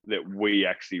that we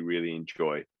actually really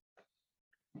enjoy?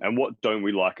 And what don't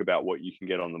we like about what you can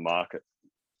get on the market?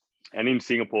 And in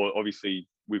Singapore, obviously,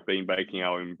 we've been baking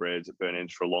our own breads at Burn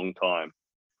Ends for a long time.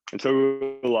 And so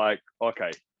we were like,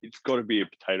 okay, it's got to be a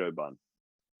potato bun.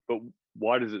 But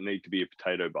why does it need to be a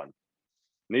potato bun?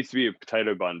 It needs to be a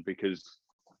potato bun because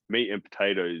meat and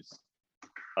potatoes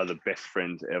are the best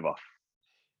friends ever.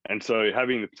 And so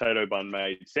having the potato bun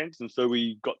made sense. And so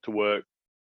we got to work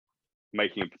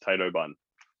making a potato bun.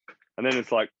 And then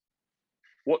it's like,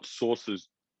 what sauces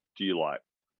do you like?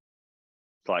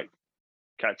 It's like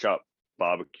ketchup,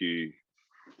 barbecue,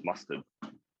 mustard,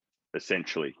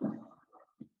 essentially.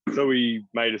 So we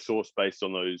made a sauce based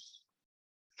on those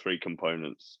three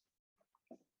components.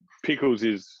 Pickles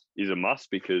is a must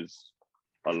because,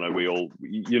 I don't know,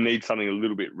 you need something a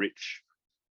little bit rich,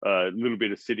 a little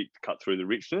bit acidic to cut through the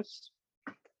richness.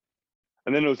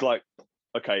 And then it was like,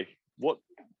 okay, what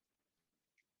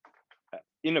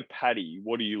in a patty,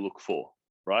 what do you look for,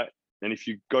 right? And if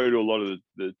you go to a lot of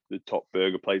the top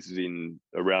burger places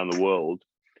around the world,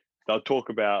 they'll talk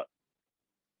about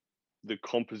the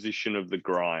composition of the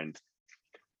grind.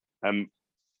 And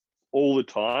all the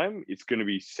time, it's going to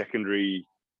be secondary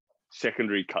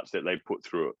cuts that they put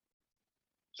through it.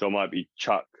 So it might be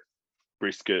chuck,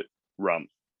 brisket, rump.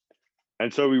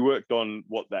 And so we worked on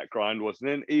what that grind was. And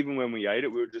then even when we ate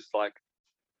it, we were just like,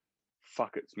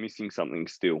 fuck, it's missing something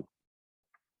still.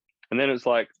 And then it's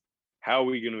like, how are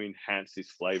we going to enhance this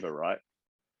flavor, right?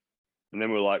 And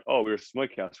then we're like, oh, we're a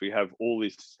smokehouse. We have all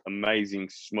this amazing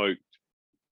smoked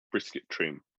brisket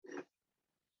trim.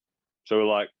 So we're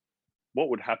like, what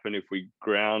would happen if we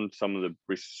ground some of the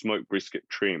smoked brisket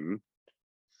trim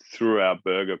through our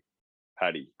burger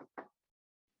patty?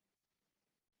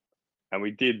 And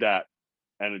we did that,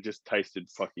 and it just tasted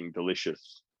fucking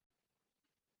delicious.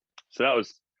 So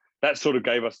that sort of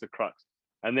gave us the crux.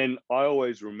 And then I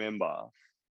always remember,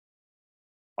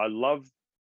 I love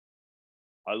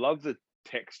the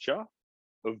texture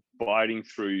of biting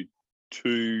through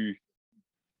two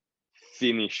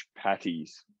thinnish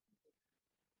patties.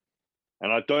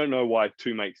 And I don't know why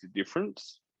two makes a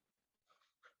difference,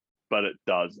 but it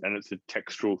does. And it's a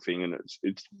textural thing, and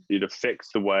it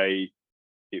affects the way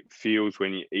it feels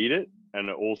when you eat it. And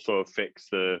it also affects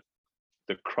the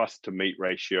crust to meat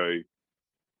ratio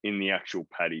in the actual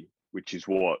patty, which is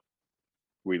what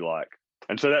we like.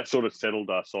 And so that sort of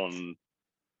settled us on,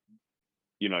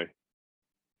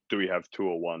 do we have two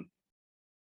or one?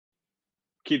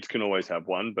 Kids can always have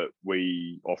one, but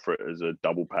we offer it as a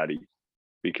double patty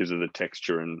because of the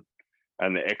texture and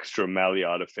and the extra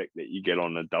Maillard effect that you get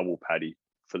on a double patty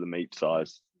for the meat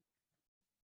size.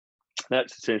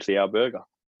 That's essentially our burger.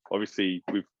 Obviously,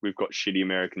 we've got shitty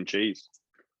American cheese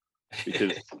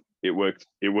because it works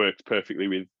perfectly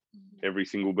with every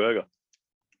single burger.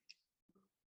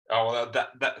 Oh, well,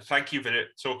 that thank you for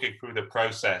talking through the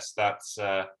process. That's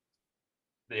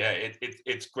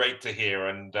it's great to hear.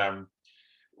 And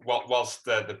whilst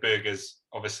the burgers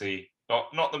obviously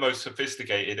not the most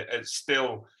sophisticated, it's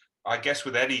still, I guess,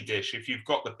 with any dish, if you've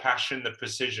got the passion, the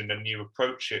precision, and you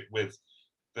approach it with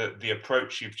the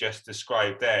approach you've just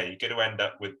described there, you're going to end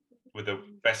up with a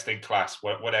best in class,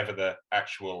 whatever the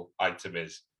actual item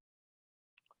is.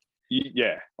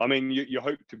 Yeah, I mean, you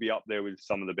hope to be up there with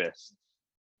some of the best,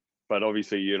 but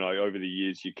obviously, you know, over the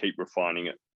years you keep refining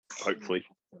it, hopefully,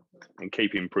 and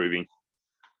keep improving.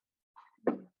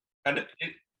 And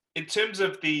in terms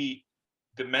of the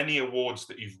many awards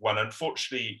that you've won,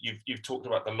 unfortunately, you've talked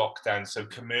about the lockdown, so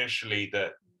commercially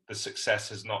the success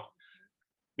has not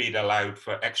been allowed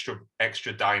for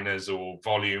extra diners or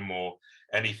volume or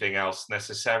anything else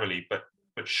necessarily, but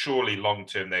surely long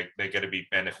term they're going to be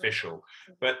beneficial.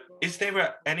 But is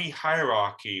there any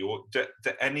hierarchy, or do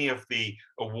any of the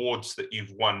awards that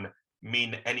you've won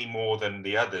mean any more than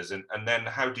the others? And then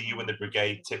how do you and the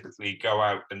brigade typically go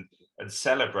out and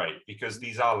celebrate, because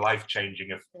these are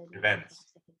life-changing events?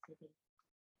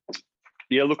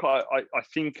 Yeah, look, I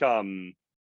think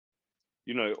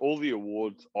you know, all the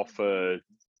awards offer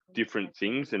different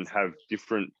things and have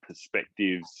different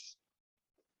perspectives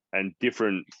and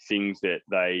different things that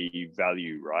they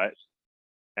value, right?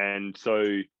 And so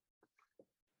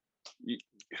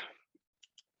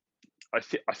I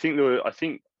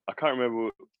can't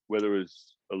remember whether it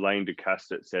was Elaine Ducasse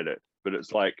that said it, but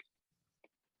it's like,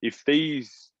 if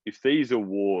these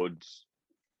awards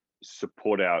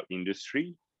support our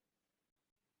industry,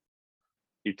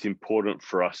 it's important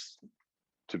for us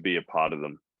to be a part of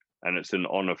them, and it's an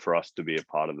honor for us to be a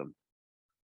part of them.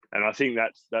 And I think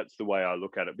that's the way I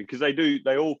look at it, because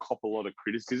they all cop a lot of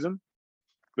criticism,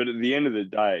 but at the end of the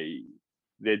day,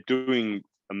 they're doing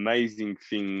amazing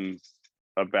things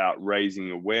about raising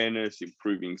awareness,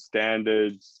 improving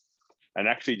standards, and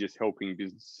actually just helping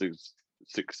businesses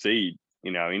succeed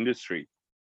in our industry.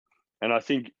 And I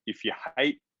think if you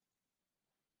hate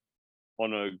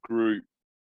on a group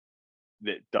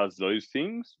that does those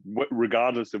things,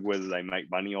 regardless of whether they make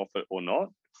money off it or not,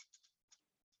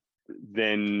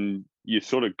 then you're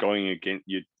sort of going against,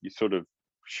 you're sort of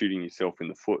shooting yourself in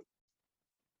the foot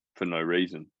for no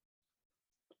reason.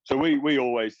 So we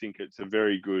always think it's a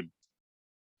very good,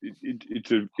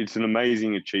 it's an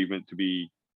amazing achievement to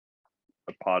be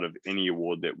a part of any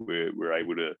award that we're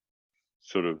able to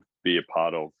sort of be a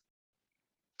part of.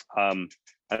 And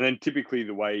then typically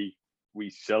the way we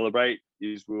celebrate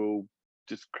is we'll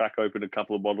just crack open a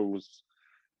couple of bottles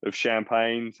of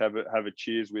champagne, have a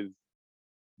cheers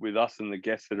with us and the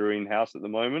guests that are in house at the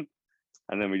moment,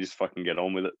 and then we just fucking get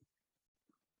on with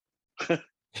it.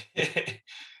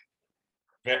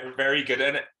 Very, very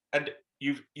good. And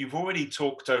you've already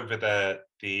talked over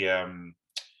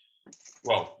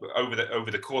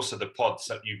over the course of the pods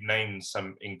that you've named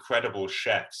some incredible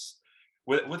chefs.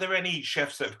 Were there any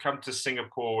chefs that have come to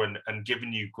Singapore and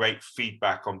given you great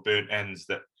feedback on burnt ends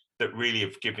that really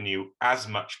have given you as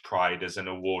much pride as an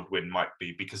award win might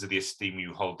be, because of the esteem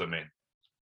you hold them in?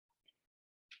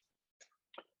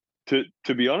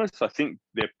 To be honest, I think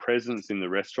their presence in the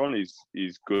restaurant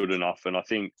is good enough. And I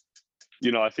think,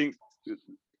 you know,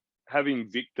 having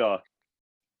Victor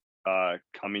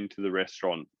come into the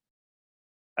restaurant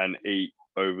and eat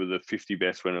over the 50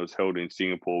 best when it was held in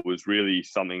Singapore was really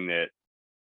something that,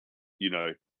 you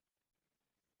know,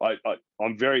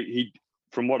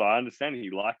 from what I understand, he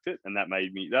liked it, and that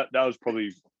made me that was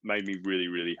probably made me really,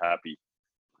 really happy.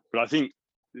 But I think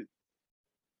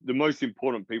the most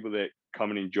important people that come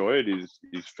and enjoy it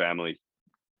is family.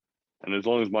 And as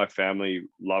long as my family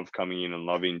love coming in and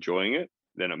love enjoying it,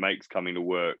 then it makes coming to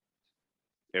work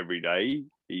every day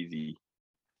easy.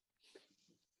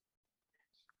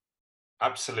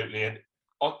 Absolutely. And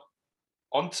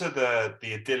onto the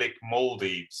idyllic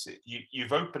Maldives,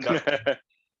 you've opened up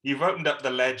you've opened up the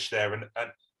ledge there, and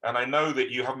I know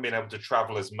that you haven't been able to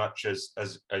travel as much as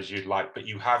you'd like, but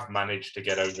you have managed to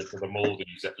get over to the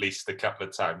Maldives at least a couple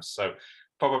of times. So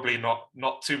probably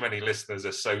not too many listeners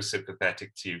are so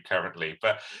sympathetic to you currently,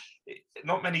 but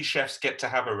not many chefs get to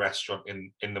have a restaurant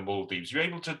in the Maldives. You're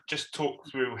able to just talk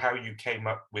through how you came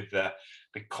up with the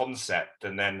concept,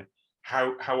 and then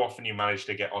how often you manage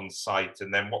to get on site,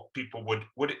 and then what people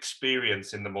would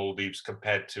experience in the Maldives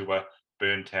compared to a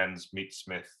Burnt Ends,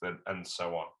 Meatsmith, and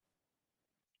so on.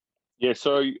 Yeah,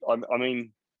 so I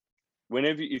mean,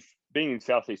 whenever, if being in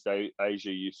Southeast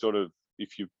Asia, you sort of,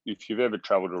 if you've ever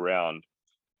traveled around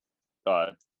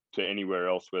to anywhere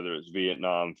else, whether it's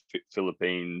Vietnam,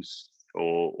 Philippines,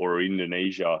 or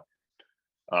Indonesia,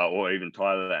 or even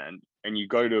Thailand, and you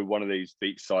go to one of these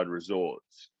beachside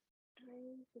resorts,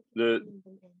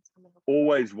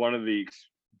 always one of the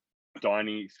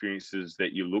dining experiences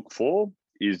that you look for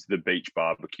is the beach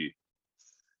barbecue,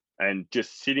 and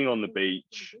just sitting on the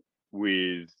beach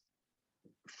with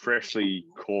freshly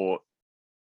caught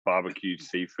barbecued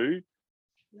seafood.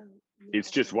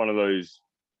 It's just one of those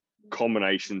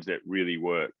combinations that really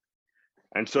work.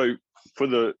 And so for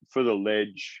the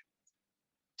ledge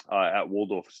at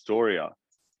Waldorf Astoria,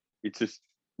 it's just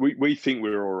we think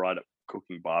we're all right at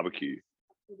cooking barbecue.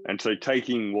 And so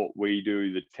taking what we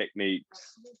do, the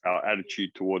techniques, our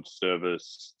attitude towards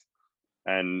service,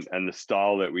 and the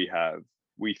style that we have,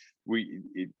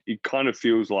 it kind of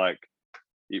feels like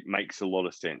it makes a lot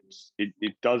of sense.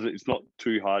 It does. It's not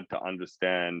too hard to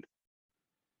understand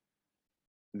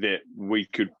that we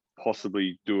could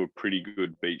possibly do a pretty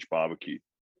good beach barbecue.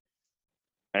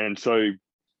 And so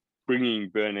bringing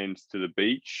Burnt Ends to the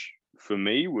beach for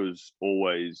me was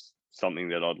always something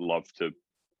that I'd love to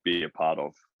be a part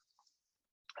of.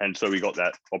 And so we got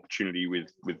that opportunity with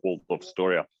Waldorf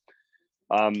Astoria.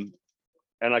 And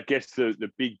I guess the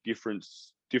big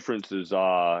differences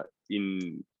are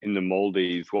in the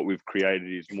Maldives. What we've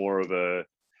created is more of a,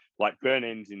 like Burnt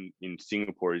Ends in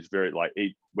Singapore is very like,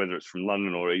 whether it's from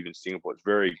London or even Singapore, it's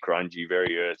very grungy,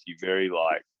 very earthy, very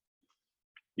like,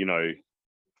 you know,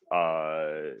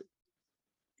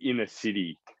 inner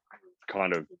city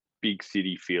kind of big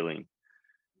city feeling.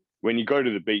 When you go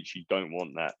to the beach, you don't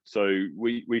want that. So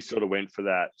we sort of went for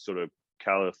that sort of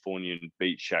Californian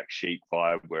beach shack chic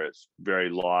vibe, where it's very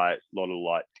light, a lot of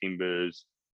light timbers,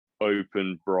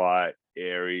 open, bright,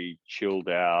 airy, chilled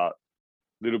out,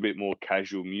 a little bit more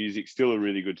casual music, still a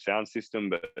really good sound system,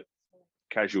 but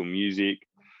casual music,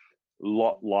 a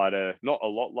lot lighter, not a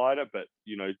lot lighter, but,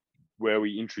 you know, where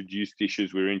we introduce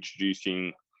dishes, we're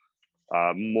introducing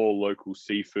more local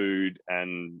seafood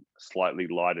and slightly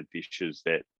lighter dishes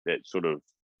that sort of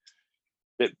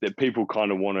that people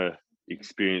kind of want to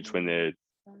experience when they're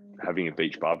having a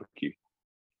beach barbecue.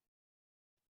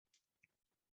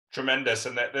 Tremendous.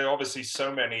 And there are obviously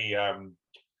so many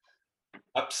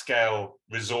upscale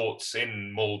resorts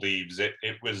in Maldives.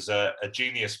 It was a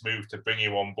genius move to bring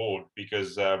you on board,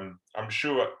 because I'm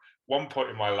sure at one point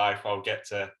in my life I'll get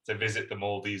to visit the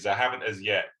Maldives. I haven't as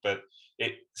yet, but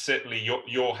it certainly,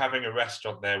 you're having a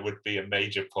restaurant there would be a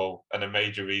major pull and a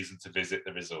major reason to visit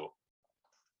the resort.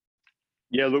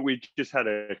 Yeah, look, we just had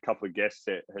a couple of guests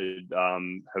that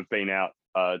have been out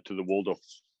to the Waldorf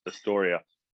Astoria,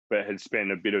 but had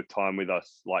spent a bit of time with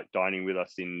us, like dining with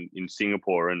us in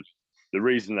Singapore. And the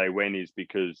reason they went is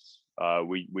because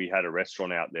we had a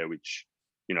restaurant out there, which,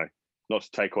 you know, not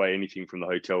to take away anything from the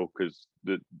hotel, because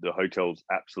the hotel's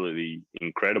absolutely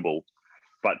incredible,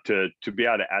 but to be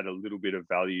able to add a little bit of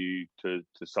value to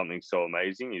something so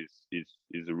amazing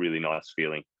is a really nice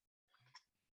feeling.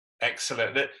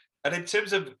 Excellent. And in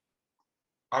terms of,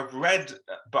 I've read,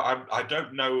 but I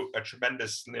don't know a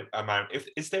tremendous amount.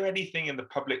 Is there anything in the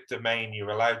public domain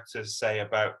you're allowed to say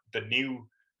about the new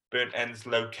Burnt Ends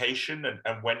location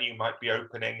and when you might be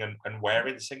opening and where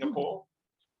in Singapore?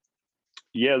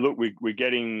 Yeah, look, we're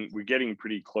getting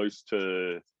pretty close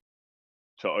to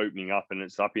opening up, and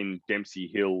it's up in Dempsey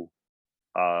Hill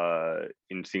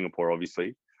in Singapore,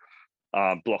 obviously,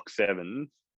 Block 7.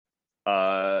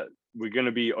 We're going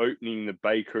to be opening the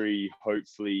bakery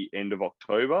hopefully end of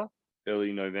October,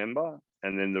 early November,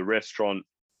 and then the restaurant,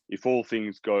 if all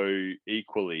things go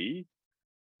equally,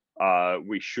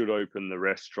 we should open the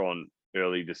restaurant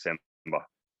early December.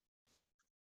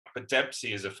 But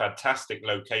Dempsey is a fantastic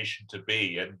location to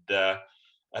be, and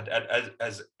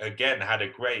as again had a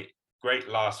great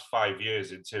last 5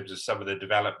 years in terms of some of the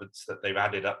developments that they've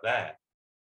added up there.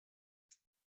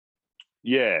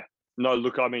 Yeah. No,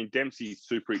 look, I mean, Dempsey's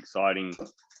super exciting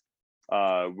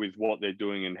with what they're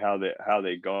doing and how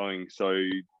they're going. So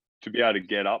to be able to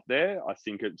get up there, I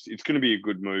think it's going to be a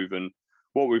good move. And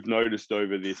what we've noticed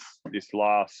over this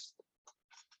last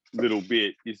little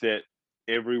bit is that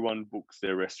everyone books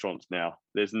their restaurants now.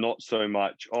 There's not so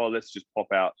much, oh, let's just pop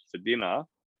out for dinner.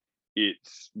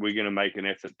 It's, we're going to make an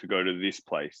effort to go to this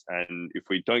place, and if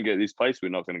we don't get this place, we're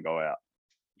not going to go out.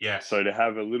 Yes. So to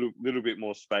have a little bit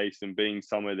more space and being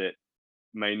somewhere that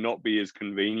may not be as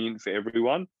convenient for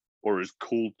everyone or as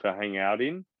cool to hang out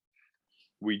in,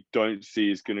 we don't see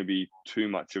is going to be too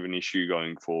much of an issue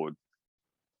going forward.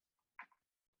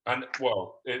 And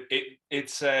well,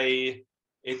 it's a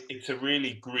it's a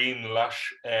really green,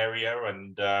 lush area,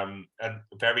 and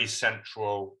very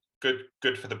central.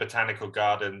 Good for the botanical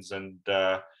gardens. And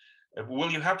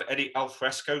will you have any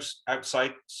alfresco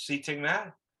outside seating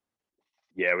there?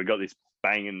 Yeah, we got this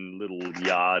banging little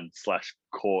yard slash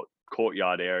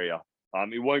courtyard area.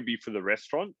 It won't be for the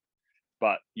restaurant,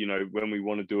 but you know, when we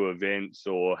want to do events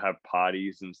or have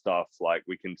parties and stuff, like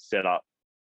we can set up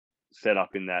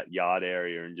in that yard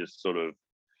area and just sort of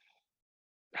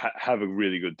have a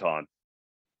really good time.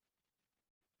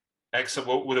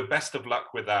 Excellent. Well, the best of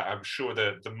luck with that. I'm sure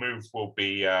the move will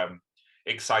be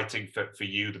exciting for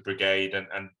you, the brigade,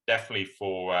 and definitely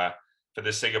for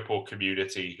the Singapore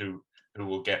community who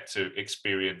will get to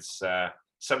experience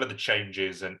some of the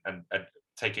changes and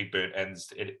taking Burnt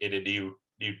Ends in a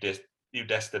new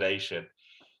destination.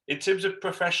 In terms of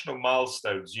professional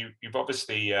milestones, you've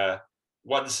obviously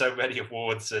won so many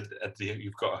awards, and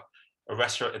you've got a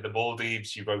restaurant in the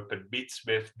Maldives. You've opened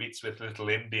Meatsmith Little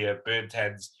India, Burnt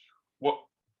Ends.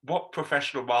 What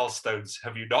professional milestones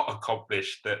have you not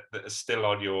accomplished that are still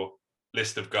on your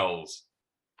list of goals?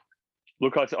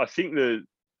 Look, I think the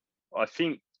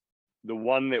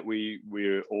one that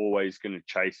we're always going to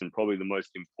chase, and probably the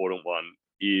most important one,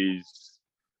 is,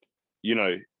 you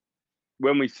know,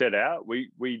 when we set out,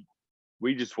 we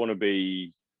just want to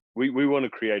be, we want to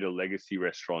create a legacy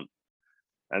restaurant,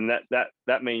 and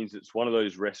that means it's one of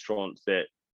those restaurants that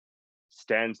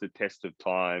stands the test of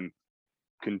time,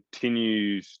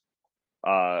 continues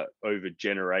over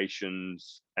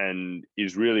generations, and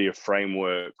is really a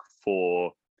framework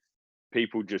for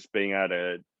people just being able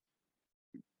to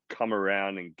come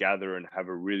around and gather and have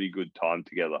a really good time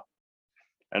together.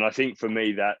 And I think for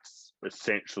me, that's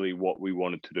essentially what we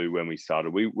wanted to do when we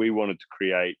started. We wanted to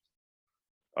create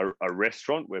a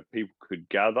restaurant where people could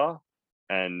gather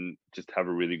and just have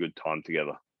a really good time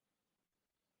together.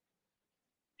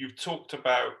 You've talked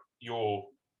about your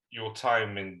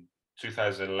time in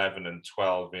 2011 and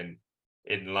 12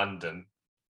 in London,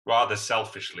 rather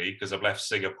selfishly, because I've left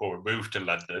Singapore and moved to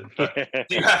London. But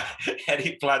do you have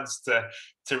any plans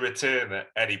to return at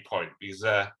any point? Because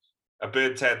a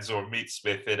Burnt Ends or a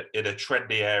Meatsmith in a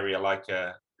trendy area like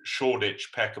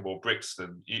Shoreditch, Peckham, or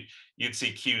Brixton, you'd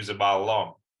see queues a mile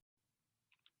long.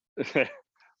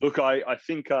 Look, I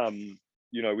think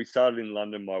you know, we started in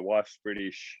London. My wife's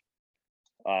British.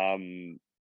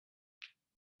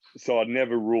 So I'd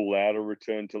never rule out a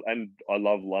return to, and I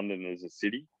love London as a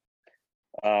city.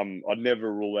 I'd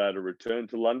never rule out a return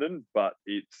to London, but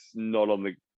it's not on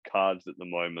the cards at the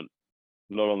moment.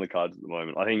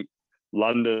 I think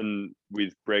London,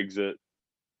 with Brexit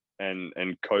and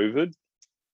COVID,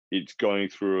 it's going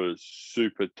through a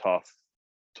super tough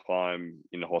time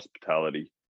in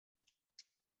hospitality.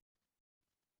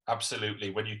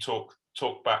 Absolutely. When you talk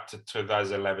back to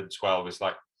 2011-12, it's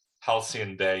like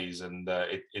halcyon days, and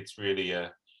it's really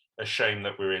a shame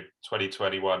that we're in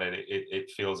 2021 and it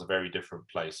feels a very different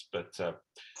place. But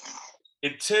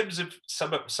in terms of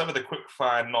some of the quick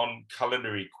fire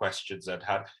non-culinary questions I'd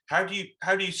had, how do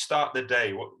you start the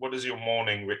day? What does your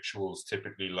morning rituals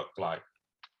typically look like?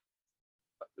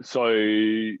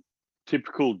 So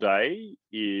typical day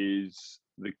is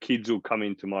the kids will come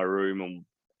into my room and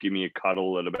give me a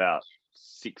cuddle at about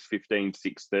 6:15,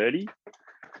 6:30.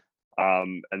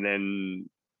 And then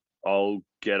I'll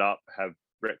get up, have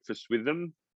breakfast with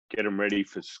them, get them ready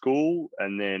for school,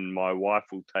 and then my wife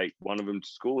will take one of them to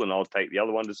school and I'll take the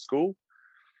other one to school,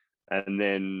 and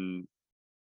then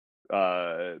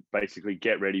basically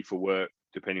get ready for work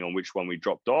depending on which one we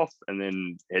dropped off, and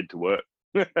then head to work.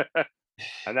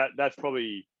 And that's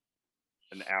probably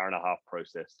an hour and a half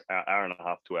process, hour and a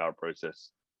half, 2 hour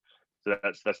process. So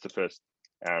that's the first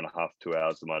hour and a half, 2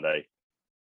 hours of my day.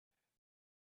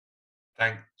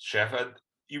 Thanks, Chef.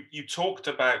 You talked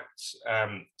about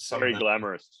some very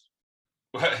glamorous.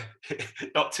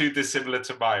 Not too dissimilar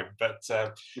to mine, but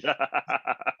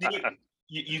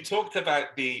you talked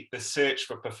about the search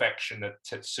for perfection at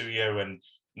Tetsuya and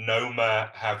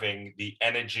Noma having the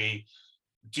energy.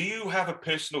 Do you have a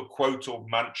personal quote or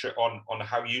mantra on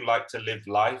how you like to live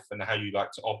life and how you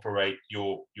like to operate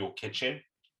your kitchen?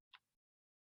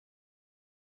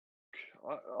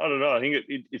 I don't know. I think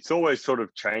it's always sort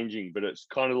of changing, but it's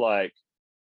kind of like,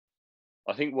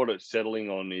 I think what it's settling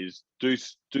on is do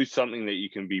something that you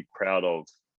can be proud of.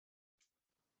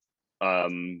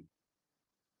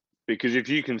 Because if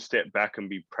you can step back and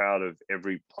be proud of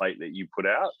every plate that you put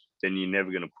out, then you're never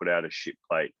going to put out a shit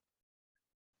plate.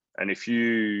 And if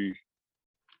you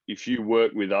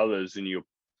work with others and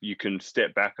you can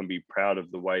step back and be proud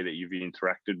of the way that you've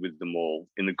interacted with them all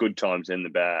in the good times and the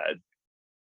bad,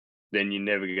 then you're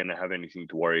never going to have anything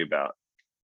to worry about.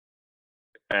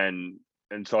 And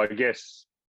and so I guess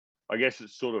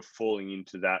it's sort of falling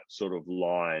into that sort of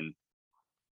line.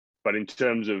 But in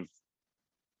terms of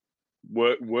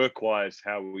work-wise,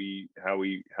 how we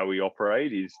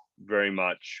operate is very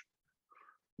much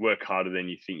work harder than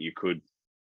you think you could.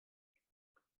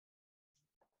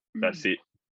 That's it.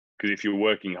 Because if you're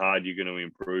working hard, you're going to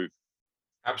improve.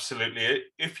 Absolutely.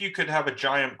 If you could have a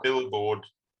giant billboard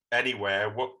anywhere,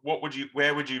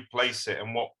 where would you place it,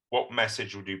 and what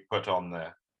message would you put on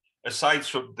there, aside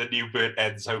from the new Burnt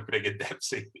Ends opening in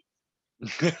Dempsey?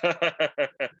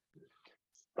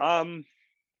 I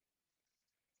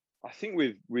think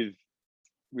with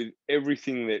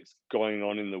everything that's going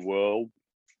on in the world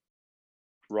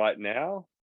right now,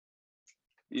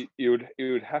 it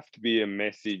would have to be a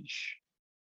message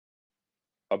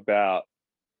about,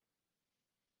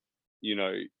 you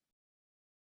know,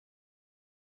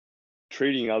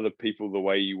 treating other people the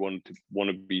way you want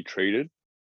to be treated,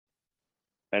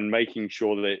 and making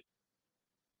sure that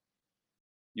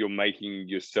you're making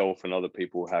yourself and other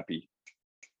people happy.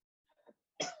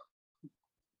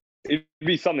 It'd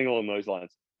be something along those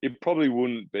lines. It probably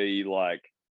wouldn't be like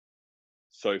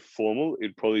so formal.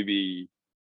 It'd probably be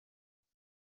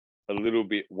a little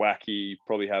bit wacky,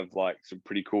 probably have like some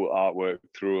pretty cool artwork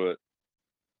through it.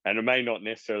 And it may not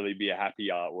necessarily be a happy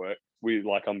artwork. We're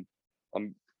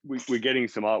getting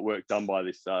some artwork done by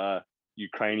this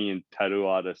Ukrainian tattoo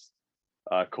artist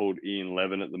called Ian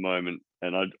Levin at the moment.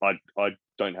 And I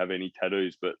don't have any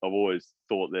tattoos, but I've always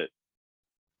thought that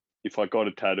if I got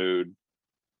a tattoo, it'd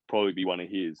probably be one of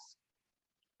his.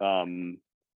 So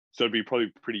it'd be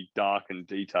probably pretty dark and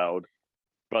detailed,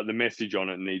 but the message on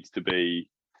it needs to be,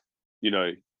 you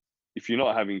know, if you're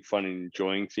not having fun and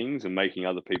enjoying things and making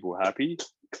other people happy,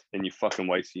 then you're fucking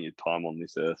wasting your time on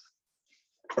this earth.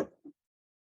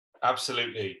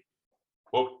 Absolutely.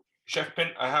 Well, Chef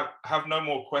Pint, I have no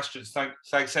more questions.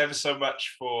 Thanks ever so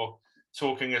much for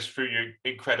talking us through your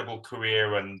incredible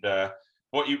career and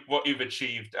what you've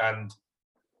achieved, and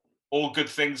all good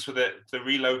things for the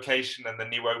relocation and the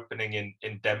new opening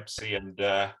in Dempsey, and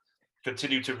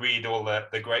continue to read all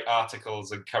the great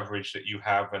articles and coverage that you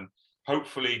have, and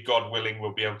hopefully, God willing,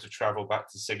 we'll be able to travel back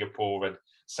to Singapore and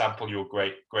sample your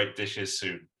great dishes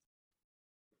soon.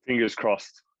 Fingers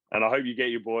crossed. And I hope you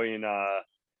get your boy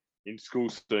in school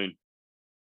soon.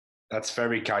 That's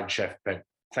very kind, Chef Ben.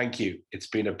 Thank you. It's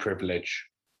been a privilege.